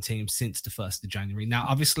shooting team since the 1st of January. Now,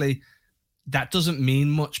 obviously, that doesn't mean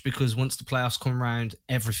much because once the playoffs come around,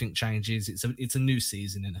 everything changes. It's a new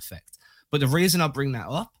season in effect. But the reason I bring that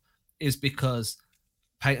up is because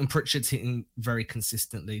Peyton Pritchard's hitting very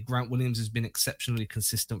consistently. Grant Williams has been exceptionally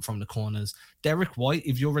consistent from the corners. Derek White,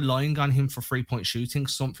 if you're relying on him for 3-point shooting,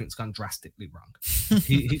 something's gone drastically wrong.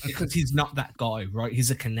 Because he's not that guy, right?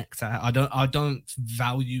 He's a connector. I don't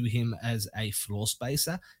value him as a floor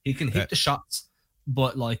spacer. He can hit the shots,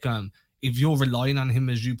 but like if you're relying on him,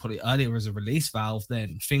 as you put it earlier, as a release valve,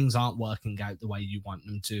 then things aren't working out the way you want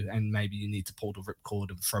them to, and maybe you need to pull the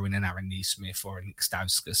ripcord and throw in an Aaron Nesmith or a Nick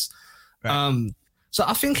Stauskas. Right. So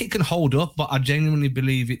I think it can hold up, but I genuinely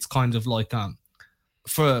believe it's kind of like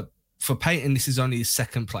for Peyton, this is only his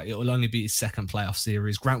second play. It will only be his second playoff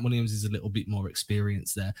series. Grant Williams is a little bit more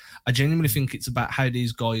experienced there. I genuinely think it's about how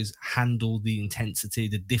these guys handle the intensity,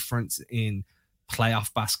 the difference in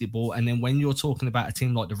playoff basketball. And then when you're talking about a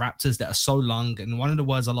team like the Raptors that are so long, and one of the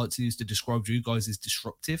words I like to use to describe you guys is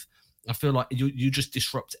disruptive. I feel like you just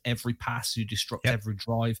disrupt every pass, you disrupt every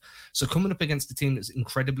drive. So coming up against a team that's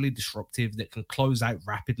incredibly disruptive, that can close out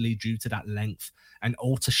rapidly due to that length and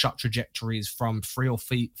alter shot trajectories from 3 or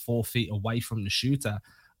 4 feet away from the shooter,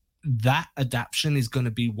 that adaptation is going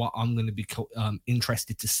to be what I'm going to be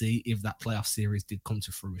interested to see if that playoff series did come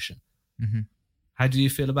to fruition. How do you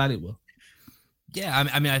feel about it, Will? Yeah,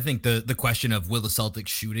 I mean, I think the question of will the Celtics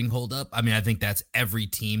shooting hold up? I mean, I think that's every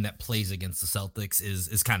team that plays against the Celtics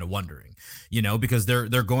is kind of wondering, because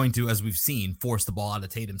they're going to, as we've seen, force the ball out of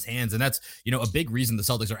Tatum's hands, and that's a big reason the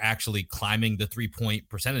Celtics are actually climbing the 3-point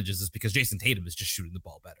percentages is because Jason Tatum is just shooting the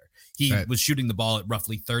ball better. He was shooting the ball at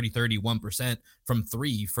roughly 31% from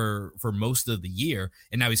three for most of the year,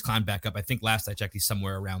 and now he's climbed back up. I think last I checked, he's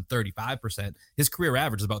somewhere around 35%. His career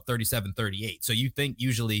average is about 37, 38. So you think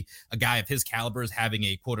usually a guy of his caliber is having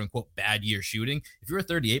a quote unquote bad year shooting. If you're a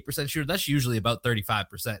 38% shooter, that's usually about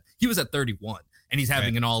 35%. He was at 31 and he's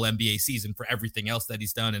having an all NBA season for everything else that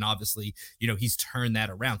he's done. And obviously, he's turned that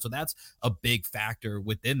around. So that's a big factor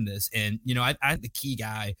within this. And, I the key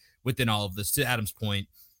guy within all of this, to Adam's point,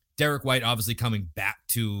 Derek White obviously coming back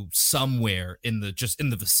to somewhere in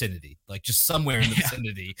the vicinity, like just somewhere in the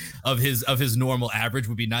vicinity of his normal average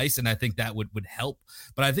would be nice. And I think that would help.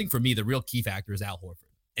 But I think for me, the real key factor is Al Horford.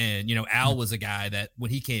 And, Al was a guy that when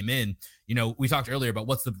he came in, we talked earlier about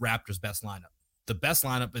what's the Raptors' best lineup. The best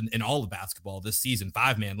lineup in all of basketball this season,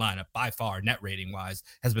 5-man lineup by far, net rating wise,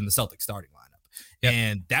 has been the Celtics starting lineup. Yep.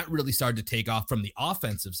 And that really started to take off from the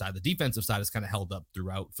offensive side. The defensive side has kind of held up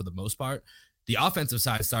throughout for the most part. The offensive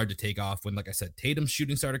side started to take off when, like I said, Tatum's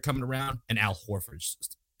shooting started coming around and Al Horford's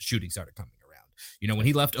shooting started coming around. When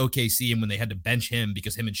he left OKC and when they had to bench him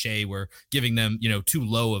because him and Shea were giving them, too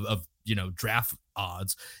low of draft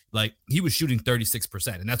odds, like he was shooting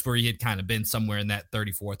 36%. And that's where he had kind of been somewhere in that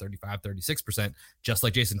 34, 35, 36%, just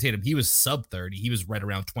like Jason Tatum. He was sub 30. He was right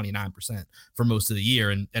around 29% for most of the year.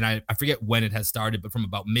 And I forget when it has started, but from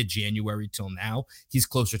about mid-January till now, he's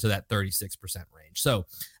closer to that 36% range. So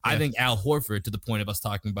I think Al Horford, to the point of us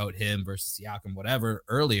talking about him versus Siakam, whatever,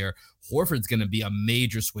 earlier, Horford's going to be a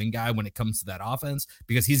major swing guy when it comes to that offense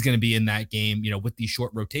because he's going to be in that game, with these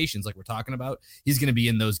short rotations like we're talking about. He's going to be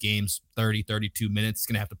in those games 30, 32 minutes. He's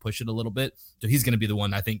going to have to push it a little bit. So he's going to be the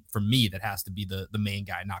one, I think, for me, that has to be the main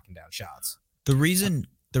guy knocking down shots. The reason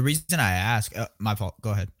I ask, my fault. Go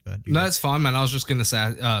ahead. No, that's fine, man. I was just going to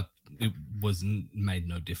say, it made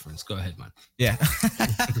no difference. Go ahead, man. Yeah.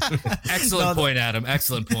 Excellent point, Adam.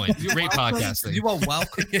 Excellent point. Great podcasting. You are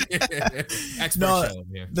welcome. Expert show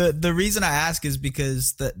here. The reason I ask is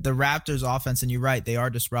because the Raptors offense, and you're right, they are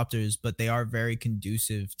disruptors, but they are very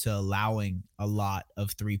conducive to allowing a lot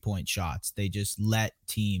of 3-point shots. They just let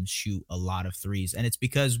teams shoot a lot of threes. And it's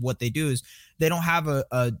because what they do is they don't have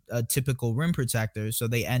a typical rim protector. So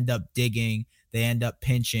they end up digging, they end up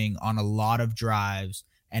pinching on a lot of drives.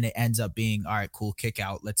 And it ends up being, all right, cool, kick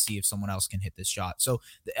out. Let's see if someone else can hit this shot. So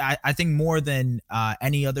I think more than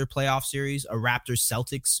any other playoff series, a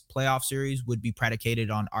Raptors-Celtics playoff series would be predicated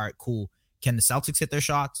on, all right, cool, can the Celtics hit their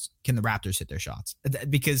shots? Can the Raptors hit their shots?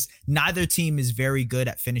 Because neither team is very good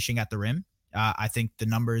at finishing at the rim. I think the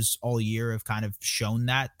numbers all year have kind of shown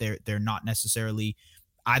that. They're not necessarily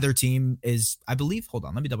 – either team is – I believe – hold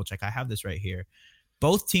on, let me double check. I have this right here.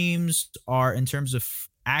 Both teams are, in terms of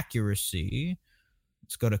accuracy –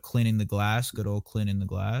 let's go to cleaning the glass. Good old cleaning the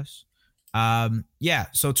glass.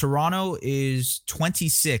 So Toronto is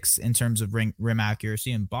 26 in terms of rim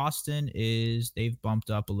accuracy, and Boston is, they've bumped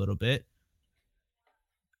up a little bit.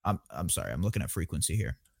 I'm sorry, I'm looking at frequency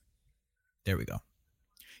here. There we go.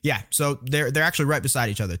 Yeah, so they're actually right beside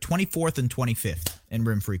each other, 24th and 25th in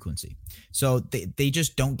rim frequency. So they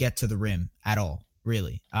just don't get to the rim at all,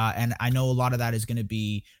 really. And I know a lot of that is going to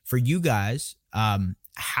be for you guys.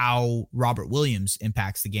 How Robert Williams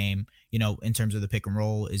impacts the game, in terms of the pick and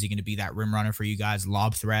roll. Is he going to be that rim runner for you guys?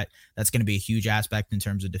 Lob threat. That's going to be a huge aspect in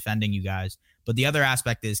terms of defending you guys. But the other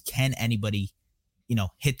aspect is, can anybody,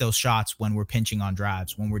 hit those shots when we're pinching on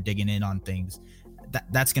drives, when we're digging in on things?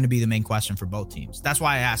 That's going to be the main question for both teams. That's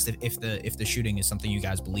why I asked if the shooting is something you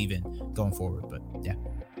guys believe in going forward. But yeah.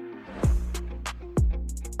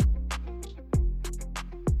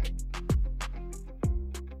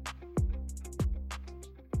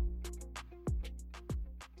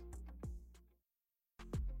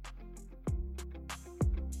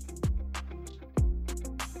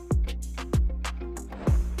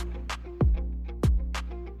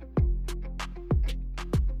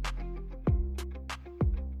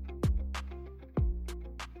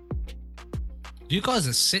 You guys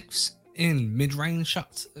are 6 in mid-range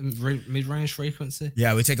shots, mid-range frequency.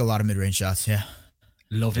 Yeah, we take a lot of mid-range shots. Yeah,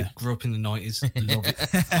 love it. Grew up in the 90s. Love it.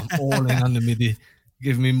 I'm all in on the midi.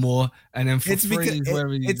 Give me more. And then for it's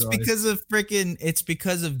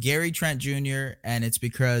because of Gary Trent Jr. and it's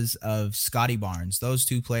because of Scotty Barnes. Those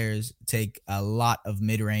two players take a lot of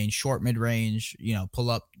mid-range, short mid-range. Pull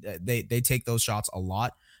up. They take those shots a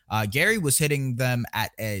lot. Gary was hitting them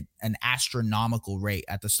at an astronomical rate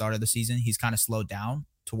at the start of the season. He's kind of slowed down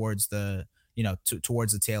towards the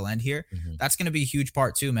towards the tail end here. Mm-hmm. That's going to be a huge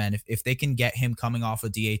part too, man. If they can get him coming off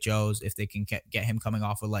of DHOs, if they can get him coming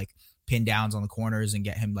off of like pin downs on the corners and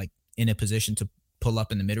get him like in a position to pull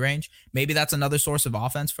up in the mid range, maybe that's another source of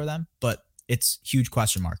offense for them. But it's huge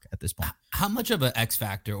question mark at this point. How much of an X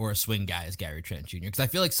factor or a swing guy is Gary Trent Jr.? Because I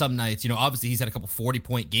feel like some nights, obviously he's had a couple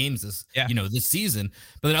 40-point games this season,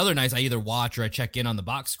 but then other nights I either watch or I check in on the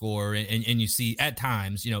box score and you see at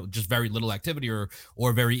times, just very little activity or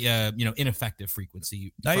very, ineffective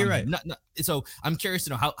frequency. No, you're right. So I'm curious to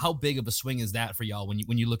know how big of a swing is that for y'all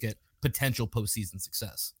when you look at potential postseason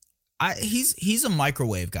success? He's a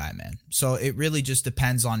microwave guy, man. So it really just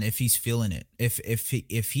depends on if he's feeling it.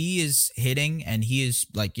 If he is hitting and he is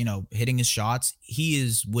like, hitting his shots, he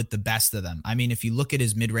is with the best of them. I mean, if you look at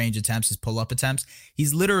his mid-range attempts, his pull-up attempts,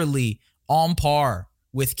 he's literally on par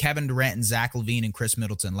with Kevin Durant and Zach LaVine and Chris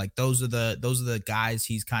Middleton. Like those are the guys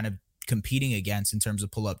he's kind of competing against in terms of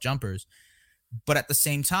pull-up jumpers. But at the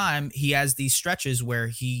same time, he has these stretches where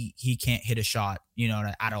he can't hit a shot,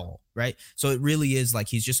 at all, right? So it really is like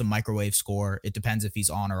he's just a microwave scorer. It depends if he's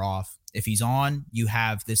on or off. If he's on, you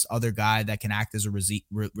have this other guy that can act as a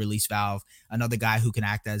release valve, another guy who can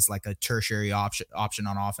act as like a tertiary option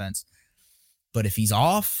on offense. But if he's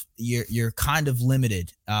off, you're kind of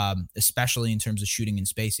limited, especially in terms of shooting and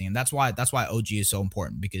spacing. And that's why OG is so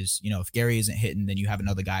important because, if Gary isn't hitting, then you have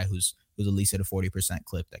another guy who's at least at a 40%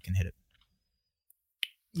 clip that can hit it.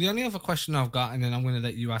 The only other question I've got, and then I'm going to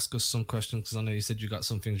let you ask us some questions because I know you said you got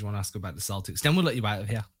some things you want to ask about the Celtics. Then we'll let you out of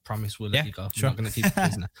here. Promise we'll let you go. Sure. I'm not going to keep you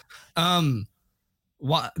prisoner.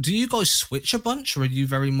 What do you guys switch a bunch, or are you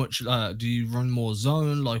very much? Do you run more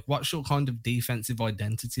zone? Like, what's your kind of defensive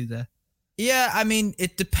identity there? Yeah, I mean,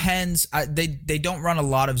 it depends. They don't run a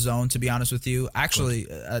lot of zone, to be honest with you. Actually,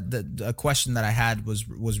 the question that I had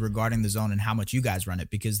was regarding the zone and how much you guys run it,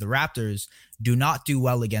 because the Raptors do not do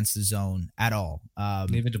well against the zone at all.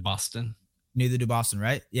 Neither do Boston. Neither do Boston,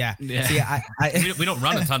 right? Yeah. See, we don't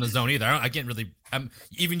run a ton of zone either. I can't really.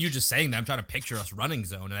 Even you just saying that, I'm trying to picture us running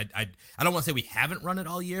zone, and I don't want to say we haven't run it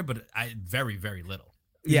all year, but very, very little.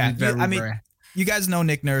 Yeah, you guys know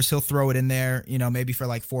Nick Nurse. He'll throw it in there, maybe for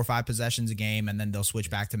like 4 or 5 possessions a game, and then they'll switch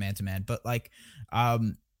back to man-to-man. But like,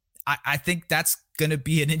 I think that's going to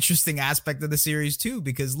be an interesting aspect of the series too,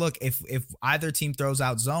 because look, if either team throws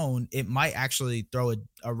out zone, it might actually throw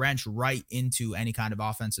a wrench right into any kind of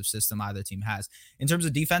offensive system either team has. In terms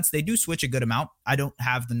of defense, they do switch a good amount. I don't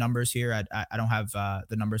have the numbers here. I don't have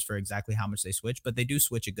the numbers for exactly how much they switch, but they do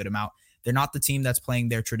switch a good amount. They're not the team that's playing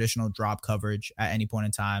their traditional drop coverage at any point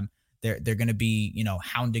in time. They're going to be,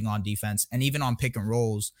 hounding on defense, and even on pick and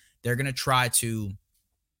rolls, they're going to try to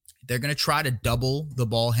double the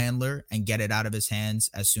ball handler and get it out of his hands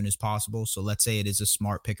as soon as possible. So let's say it is a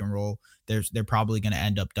smart pick and roll. They're probably going to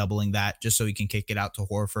end up doubling that just so he can kick it out to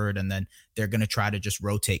Horford, and then they're going to try to just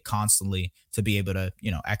rotate constantly to be able to,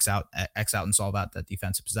 X out and solve out that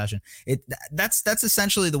defensive possession. That's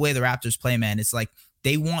essentially the way the Raptors play, man. It's like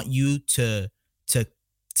they want you to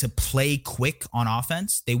play quick on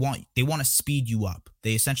offense. They want to speed you up.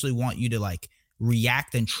 They essentially want you to like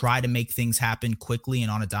react and try to make things happen quickly and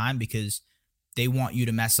on a dime, because they want you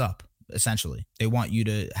to mess up. Essentially, they want you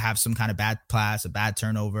to have some kind of bad pass, a bad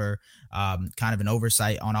turnover, kind of an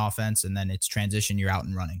oversight on offense, and then it's transition, you're out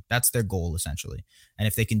and running. That's their goal, essentially. And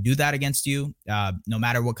if they can do that against you, no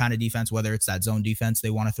matter what kind of defense, whether it's that zone defense they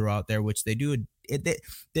want to throw out there, which they do,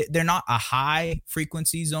 they're not a high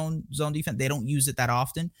frequency zone defense. They don't use it that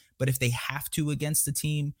often, but if they have to against the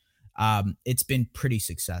team, it's been pretty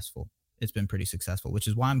successful. Which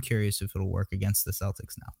is why I'm curious if it'll work against the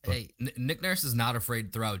Celtics now. But hey, Nick Nurse is not afraid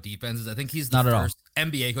to throw out defenses. I think he's the first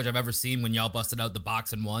NBA coach I've ever seen when y'all busted out the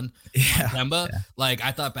box and one. Yeah. Kemba. Yeah. Like,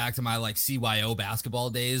 I thought back to my like CYO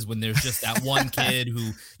basketball days when there's just that one kid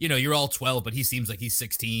who, you're all 12, but he seems like he's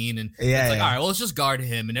 16. And it's like, all right, well, let's just guard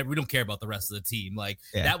him. And we don't care about the rest of the team. Like,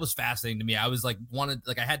 that was fascinating to me. I was like,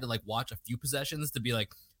 I had to like watch a few possessions to be like,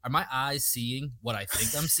 are my eyes seeing what I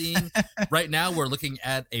think I'm seeing? Right now, we're looking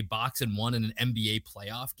at a box and one in an NBA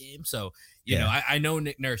playoff game. So, you know, I know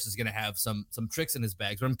Nick Nurse is going to have some tricks in his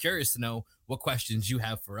bags, but I'm curious to know what questions you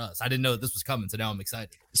have for us. I didn't know that this was coming, so now I'm excited.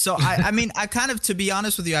 So, I mean, I kind of, to be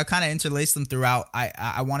honest with you, I kind of interlaced them throughout.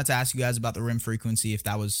 I wanted to ask you guys about the rim frequency, if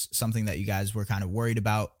that was something that you guys were kind of worried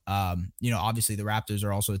about. Obviously, the Raptors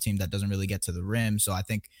are also a team that doesn't really get to the rim. So I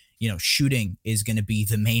think, shooting is going to be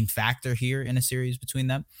the main factor here in a series between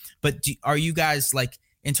them. But are you guys, like,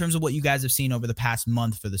 in terms of what you guys have seen over the past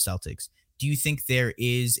month for the Celtics, do you think there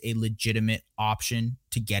is a legitimate option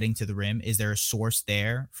to getting to the rim? Is there a source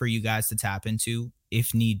there for you guys to tap into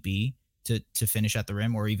if need be to finish at the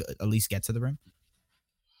rim, or even at least get to the rim?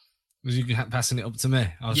 Was you passing it up to me?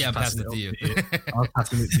 I was yeah, just passing it to you. I was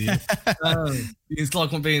passing it to you. It's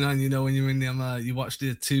like one being on, you know, when you're in the you watch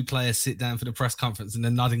the two players sit down for the press conference and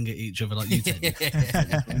they're nodding at each other like you did.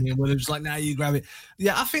 And they're just like, now you grab it.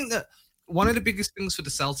 Yeah, I think that one of the biggest things for the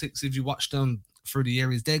Celtics, if you watch them through the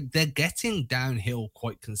year, is they're getting downhill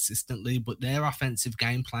quite consistently, but their offensive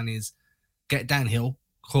game plan is get downhill,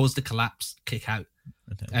 cause the collapse, kick out.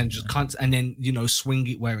 And just and then, you know, swing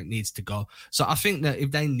it where it needs to go. So I think that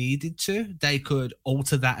if they needed to, they could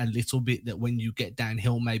alter that a little bit, that when you get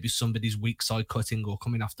downhill, maybe somebody's weak side cutting or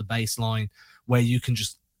coming off the baseline, where you can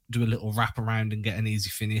just do a little wrap around and get an easy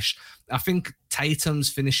finish. I think Tatum's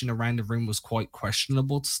finishing around the rim was quite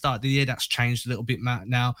questionable to start the year. That's changed a little bit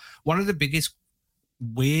now. One of the biggest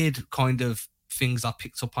weird kind of things I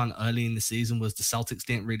picked up on early in the season was the Celtics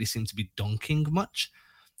didn't really seem to be dunking much.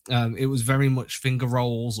 It was very much finger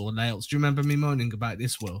rolls or layups. Do you remember me moaning about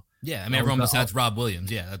this, Will? Yeah, I mean, everyone besides Rob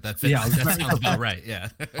Williams. Yeah, that sounds about right. Yeah.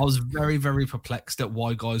 I was very, very perplexed at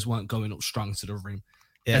why guys weren't going up strong to the rim.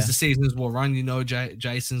 Yeah. As the seasons wore on, you know,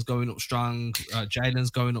 Jason's going up strong. Jalen's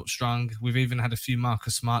going up strong. We've even had a few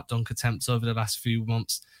Marcus Smart dunk attempts over the last few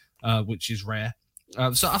months, which is rare.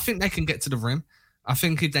 So I think they can get to the rim. I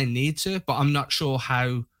think if they need to, but I'm not sure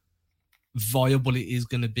how viable it is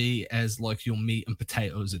going to be as like your meat and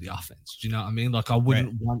potatoes of the offense. Do you know what I mean? Like I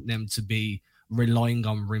wouldn't want them to be relying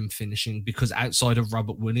on rim finishing, because outside of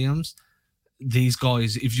Robert Williams, these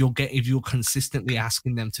guys, if you're consistently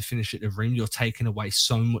asking them to finish at the rim, you're taking away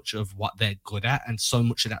so much of what they're good at and so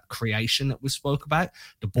much of that creation that we spoke about.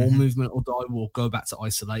 The ball movement will die. We'll go back to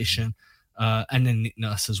isolation, and then Nick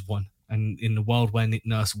Nurse has won. And in the world where Nick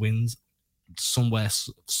Nurse wins, somewhere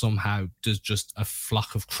somehow there's just a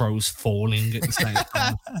flock of crows falling at the same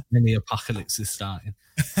time and the apocalypse is starting.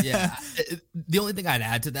 Yeah. The only thing I'd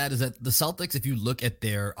add to that is that the Celtics, if you look at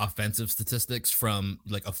their offensive statistics from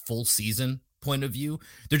like a full season point of view,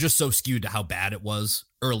 they're just so skewed to how bad it was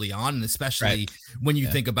early on, and especially when you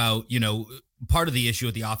think about, you know, part of the issue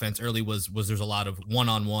with the offense early was there's a lot of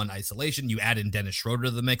one-on-one isolation. You add in Dennis Schroeder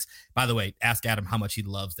to the mix. By the way, ask Adam how much he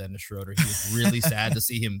loves Dennis Schroeder. He was really sad to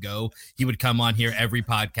see him go. He would come on here every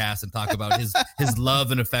podcast and talk about his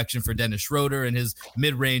love and affection for Dennis Schroeder and his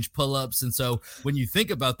mid-range pull-ups. And so when you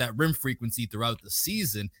think about that rim frequency throughout the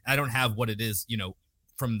season, I don't have what it is, you know,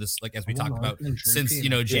 from this, like as we talked about, since, you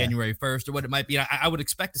know, January 1st or what it might be. I would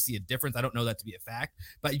expect to see a difference. I don't know that to be a fact,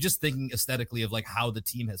 but just thinking aesthetically of like how the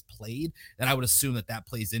team has played, that I would assume that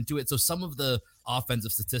plays into it. So some of the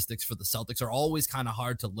offensive statistics for the Celtics are always kind of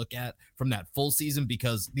hard to look at from that full season,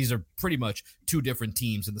 because these are pretty much two different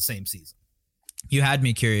teams in the same season. You had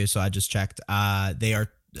me curious, so I just checked. They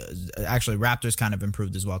are actually, Raptors kind of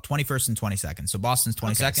improved as well. 21st and 22nd. So Boston's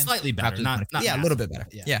 22nd. Okay, slightly better. Not a little bit better.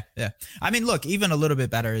 Yeah. I mean, look, even a little bit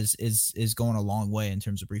better is going a long way in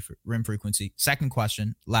terms of rim frequency. Second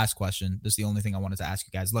question, last question. This is the only thing I wanted to ask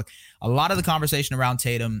you guys. Look, a lot of the conversation around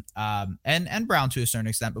Tatum and Brown to a certain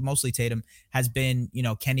extent, but mostly Tatum, has been, you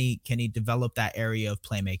know, can he develop that area of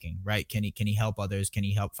playmaking, right? Can he help others? Can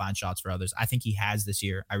he help find shots for others? I think he has this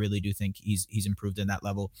year. I really do think he's improved in that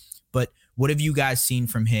level. But what have you guys seen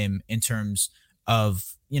from him in terms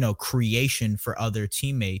of, you know, creation for other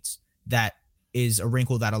teammates that is a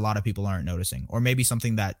wrinkle that a lot of people aren't noticing, or maybe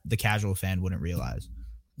something that the casual fan wouldn't realize?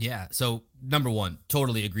 Yeah. So number one,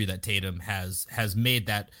 totally agree that Tatum has made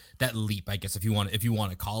that leap, I guess, if you want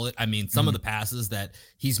to call it. I mean, some of the passes that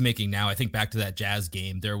he's making now, I think back to that Jazz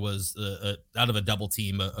game, there was out of a double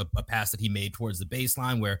team, a pass that he made towards the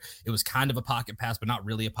baseline where it was kind of a pocket pass, but not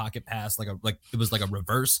really a pocket pass. Like it was like a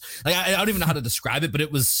reverse. Like I don't even know how to describe it, but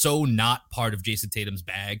it was so not part of Jason Tatum's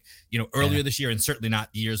bag, you know, earlier this year, and certainly not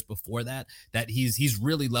years before that he's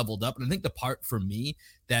really leveled up. And I think the part for me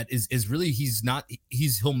that is really,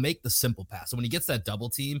 he'll make the simple pass. So when he gets that double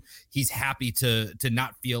team, he's happy to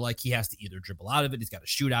not feel like he has to either dribble out of it, he's got to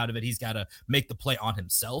shoot out of it, he's got to make the play on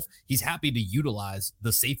himself. He's happy to utilize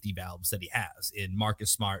the safety valves that he has in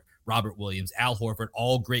Marcus Smart, Robert Williams, Al Horford,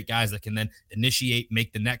 all great guys that can then initiate,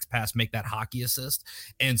 make the next pass, make that hockey assist.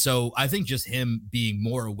 And so I think just him being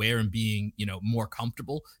more aware and being, you know, more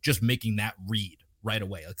comfortable just making that read right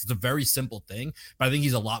away. Like, it's a very simple thing, but I think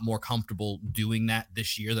he's a lot more comfortable doing that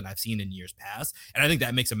this year than I've seen in years past. And I think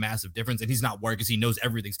that makes a massive difference. And he's not worried because he knows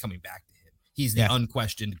everything's coming back to him. He's the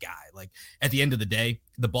unquestioned guy. Like at the end of the day,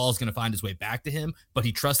 the ball is going to find its way back to him, but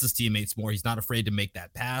he trusts his teammates more. He's not afraid to make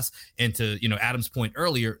that pass. And to, Adam's point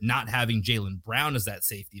earlier, not having Jaylen Brown as that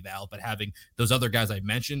safety valve, but having those other guys I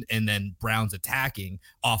mentioned, and then Brown's attacking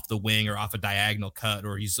off the wing or off a diagonal cut,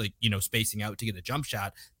 or he's like, spacing out to get a jump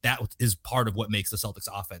shot. That is part of what makes the Celtics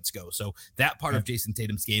offense go. So that part of Jason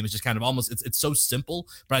Tatum's game is just kind of almost, it's so simple,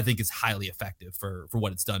 but I think it's highly effective for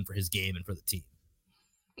what it's done for his game and for the team.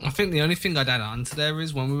 I think the only thing I'd add on to there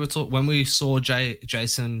is when we saw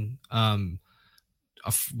Jason, I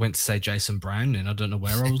went to say Jason Brown, and I don't know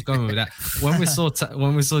where I was going with that.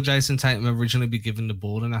 When we saw Jason Tatum originally be given the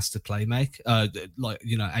ball and asked to play make,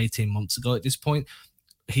 18 months ago at this point,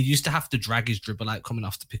 he used to have to drag his dribble out coming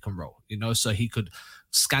off the pick and roll, so he could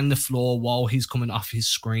scan the floor while he's coming off his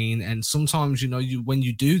screen. And sometimes, when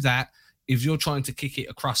you do that, if you're trying to kick it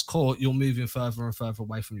across court, you're moving further and further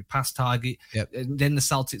away from your pass target. Yep. And then the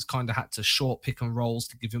Celtics kind of had to short pick and rolls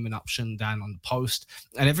to give him an option down on the post.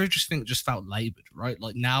 And everything just felt labored, right?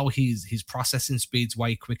 Like now his processing speed's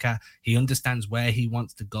way quicker. He understands where he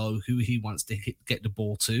wants to go, who he wants to get the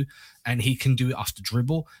ball to. And he can do it off the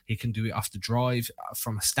dribble. He can do it off the drive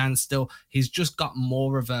from a standstill. He's just got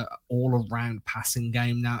more of a all-around passing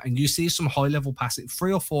game now. And you see some high-level passing,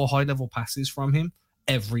 3 or 4 high-level passes from him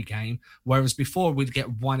every game, whereas before we'd get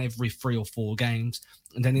one every 3 or 4 games,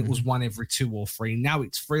 and then it was one every 2 or 3. Now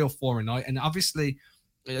it's 3 or 4 a night. And obviously,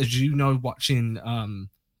 as you know, watching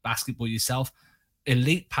basketball yourself,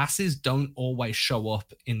 elite passes don't always show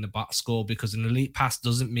up in the box score, because an elite pass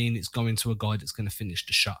doesn't mean it's going to a guy that's going to finish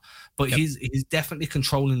the shot. But he's definitely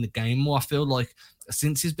controlling the game more. I feel like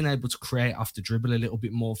since he's been able to create off the dribble a little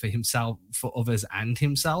bit more for himself, for others, and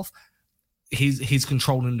himself, he's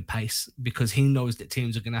controlling the pace, because he knows that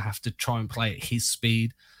teams are going to have to try and play at his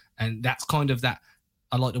speed. And that's kind of that,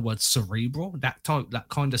 I like the word cerebral, that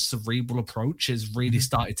kind of cerebral approach has really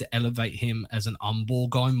started to elevate him as an on-ball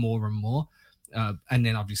guy more and more. And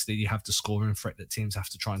then obviously you have the scoring threat that teams have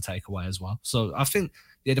to try and take away as well. So I think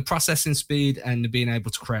the processing speed and the being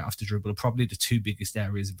able to create off the dribble are probably the 2 biggest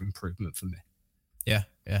areas of improvement for me. Yeah.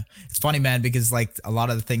 It's funny, man, because like a lot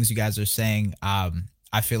of the things you guys are saying,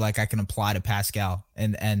 I feel like I can apply to Pascal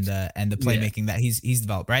and the playmaking that he's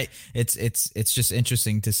developed, right? It's just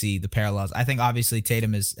interesting to see the parallels. I think obviously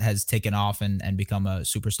Tatum has taken off and become a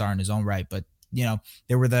superstar in his own right, but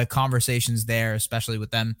there were the conversations there, especially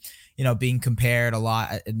with them, being compared a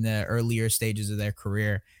lot in the earlier stages of their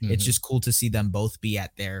career. It's just cool to see them both be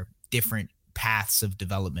at their different paths of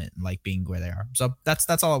development, like being where they are. So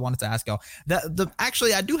that's all I wanted to ask y'all.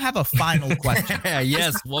 Actually, I do have a final question.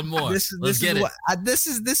 Yes, one more. This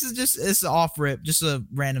is just off rip, just a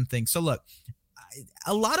random thing. So look,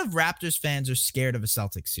 a lot of Raptors fans are scared of a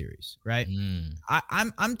Celtics series, right?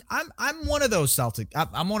 I'm one of those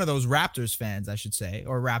I'm one of those Raptors fans, I should say,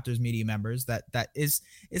 or Raptors media members that is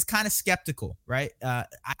kind of skeptical, right?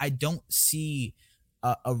 I don't see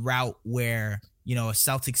a route where a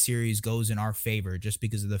Celtics series goes in our favor, just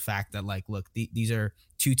because of the fact that, like, look, these are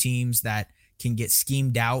 2 teams that can get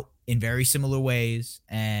schemed out in very similar ways,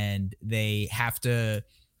 and they have to.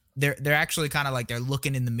 They're actually kind of like they're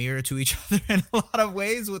looking in the mirror to each other in a lot of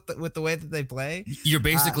ways with the way that they play. You're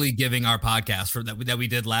basically giving our podcast for that we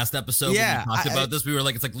did last episode. Yeah, when we talked about this. We were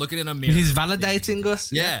like, it's like looking in a mirror. He's validating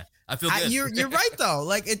us. Yeah. I feel good. You're right though.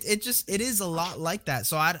 Like it is a lot like that.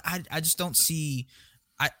 So I just don't see.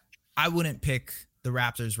 I wouldn't pick the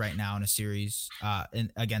Raptors right now in a series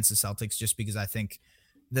against the Celtics, just because I think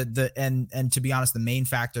and to be honest, the main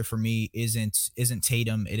factor for me isn't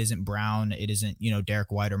Tatum, it isn't Brown, it isn't Derek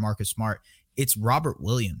White or Marcus Smart. It's Robert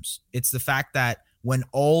Williams. It's the fact that when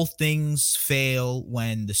all things fail,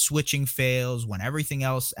 when the switching fails, when everything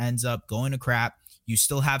else ends up going to crap, you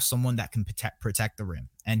still have someone that can protect the rim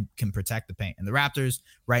and can protect the paint. And the Raptors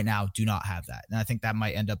right now do not have that. And I think that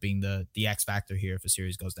might end up being the X factor here if a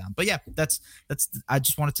series goes down. But yeah, that's I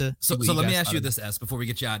just wanted to. So let me ask you this, S, before we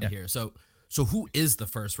get you out of here. So who is the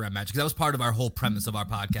first round match? Because that was part of our whole premise of our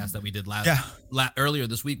podcast that we did earlier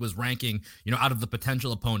this week, was ranking, out of the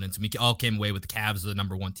potential opponents. And we all came away with the Cavs as the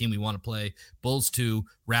number 1 team we want to play. Bulls 2,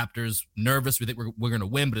 Raptors nervous. We think we're going to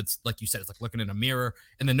win, but it's like you said, it's like looking in a mirror.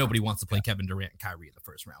 And then nobody wants to play Kevin Durant and Kyrie in the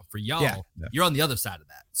first round. For y'all, you're on the other side of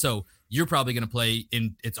that. So you're probably going to play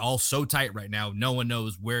it's all so tight right now. No one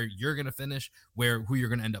knows where you're going to finish, who you're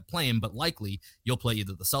going to end up playing, but likely you'll play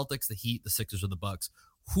either the Celtics, the Heat, the Sixers, or the Bucks.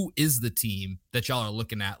 Who is the team that y'all are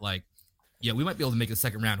looking at? Like, yeah, we might be able to make the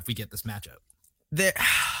second round if we get this matchup.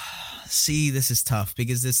 See, this is tough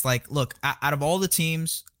because it's like, look, out of all the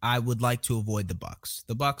teams, I would like to avoid the Bucks.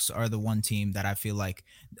 The Bucks are the one team that I feel like,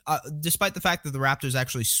 despite the fact that the Raptors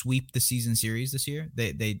actually sweep the season series this year,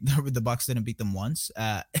 the Bucks didn't beat them once.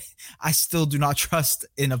 I still do not trust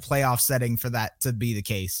in a playoff setting for that to be the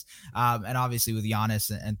case. And obviously with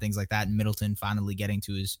Giannis and things like that, and Middleton finally getting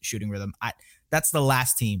to his shooting rhythm, that's the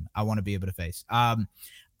last team I want to be able to face. I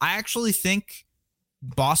actually think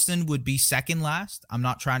Boston would be second last. I'm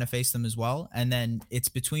not trying to face them as well. And then it's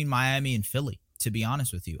between Miami and Philly, to be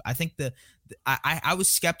honest with you. I think I was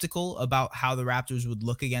skeptical about how the Raptors would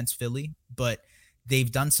look against Philly, but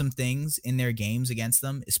they've done some things in their games against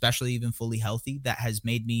them, especially even fully healthy, that has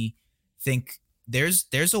made me think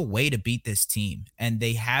there's a way to beat this team. And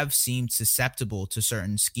they have seemed susceptible to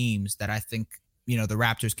certain schemes that I think, the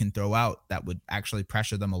Raptors can throw out that would actually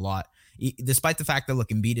pressure them a lot. Despite the fact that, look,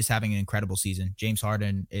 Embiid is having an incredible season. James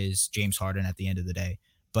Harden is James Harden at the end of the day.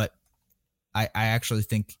 But I actually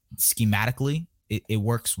think schematically it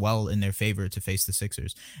works well in their favor to face the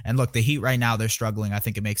Sixers. And look, the Heat right now, they're struggling. I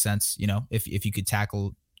think it makes sense, if you could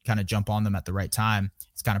tackle, kind of jump on them at the right time,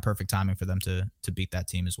 it's kind of perfect timing for them to beat that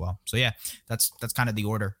team as well. So yeah, that's kind of the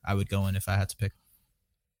order I would go in if I had to pick.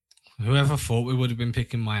 Whoever thought we would have been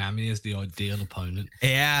picking Miami as the ideal opponent?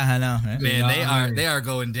 Yeah, I know. Right? Man, they are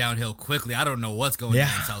going downhill quickly. I don't know what's going on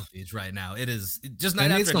in South Beach right now. It is just night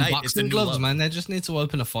after night. It's a new gloves, low. man. They just need to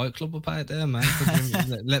open a fight club up out there, man.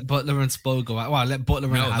 Let Butler and Spo go out. Well, let Butler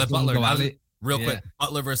and Haslam go at it. Real quick,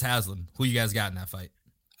 Butler versus Haslam. Who you guys got in that fight?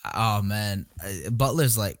 Oh man,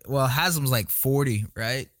 Butler's Haslam's like 40,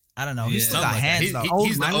 right? I don't know. He's still got hands though.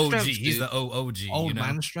 He's the OG. He's the OG. Old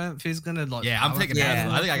man strength. He's gonna I'm taking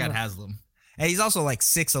Haslam. I think I got Haslam. And he's also like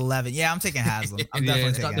 6'11". Yeah, I'm taking Haslam. I'm definitely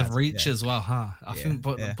he's got taking the reach as well, huh? I think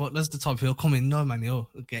Butler's the type he'll come in, no man, he'll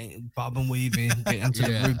get bob and weaving, get into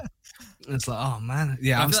the room. It's like, oh man,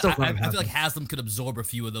 I feel like Haslam could absorb a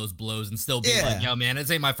few of those blows and still be like, yo, man,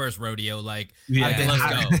 this ain't my first rodeo. Like, let's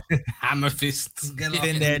go. Hammer fists.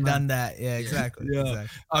 Been there, done that. Yeah, exactly. Yeah.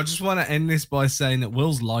 Exactly. I just want to end this by saying that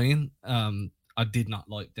Will's lying. I did not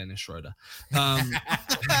like Dennis Schroeder.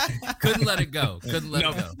 Couldn't let it go.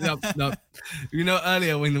 No.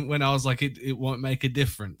 Earlier when I was like, it won't make a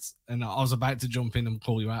difference. And I was about to jump in and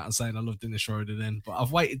call you out and saying I love Dennis Schroeder then. But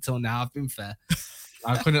I've waited till now. I've been fair.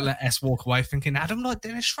 I couldn't let S walk away thinking, Adam like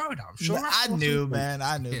Dennis Schroeder. I'm sure. I knew, man.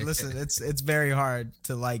 I knew. Listen, it's very hard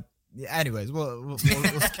to like. Anyways, we'll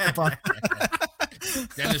skip on.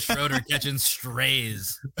 Dennis Schroeder catching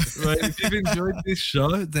strays. Right, if you've enjoyed this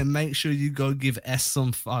show, then make sure you go give S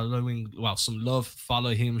some love.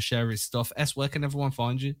 Follow him, share his stuff. S, where can everyone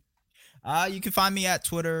find you? You can find me at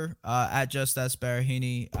Twitter at Just S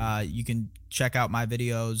Barahini. You can check out my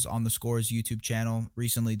videos on the Scores YouTube channel.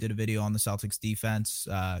 Recently did a video on the Celtics defense.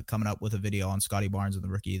 Coming up with a video on Scotty Barnes and the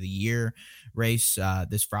Rookie of the Year race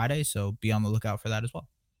this Friday. So be on the lookout for that as well.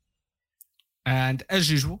 And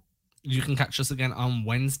as usual, you can catch us again on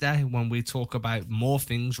Wednesday when we talk about more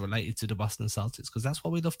things related to the Boston Celtics, because that's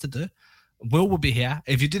what we love to do. Will be here.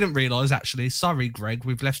 If you didn't realize, actually, sorry, Greg,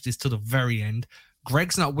 we've left this to the very end.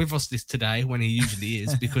 Greg's not with us today when he usually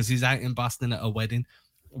is because he's out in Boston at a wedding.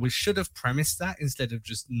 We should have premised that instead of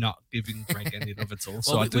just not giving Greg any love at all.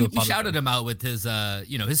 So well, we shouted him out with his,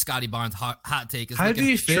 his Scotty Barnes hot take. How do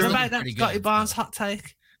you feel about that Scotty Barnes hot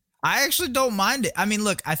take? I actually don't mind it. I mean,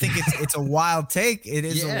 look, I think it's a wild take. It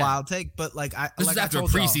is a wild take, but this is after a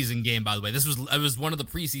preseason game, by the way. It was one of the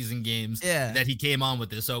preseason games that he came on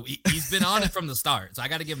with this, so he's been on it from the start. So I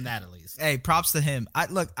got to give him that at least. Hey, props to him.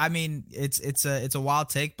 I mean, it's a wild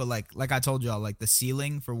take, but like I told y'all, like the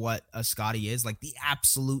ceiling for what a Scotty is, like the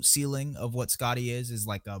absolute ceiling of what Scotty is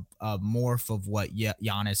like a morph of what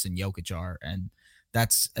Giannis and Jokic are, and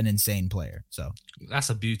that's an insane player. So that's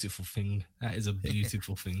a beautiful thing. That is a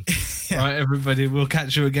beautiful thing. All right, everybody. We'll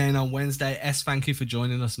catch you again on Wednesday. S, thank you for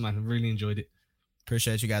joining us, man. I really enjoyed it.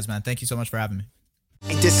 Appreciate you guys, man. Thank you so much for having me.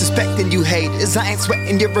 Ain't disrespecting you haters, I ain't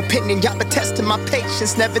sweating your opinion. Y'all been testing my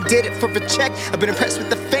patience, never did it for a check. I've been impressed with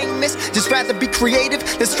the famous, just rather be creative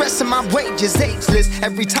than stressing my wages. Ageless,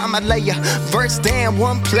 every time I lay a verse down,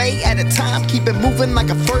 one play at a time, keep it moving like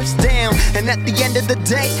a first down. And at the end of the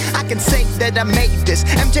day, I can say that I made this.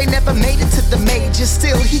 MJ never made it to the majors,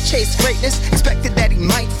 still he chased greatness. Expected that he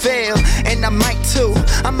might fail, and I might too.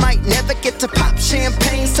 I might never get to pop champagne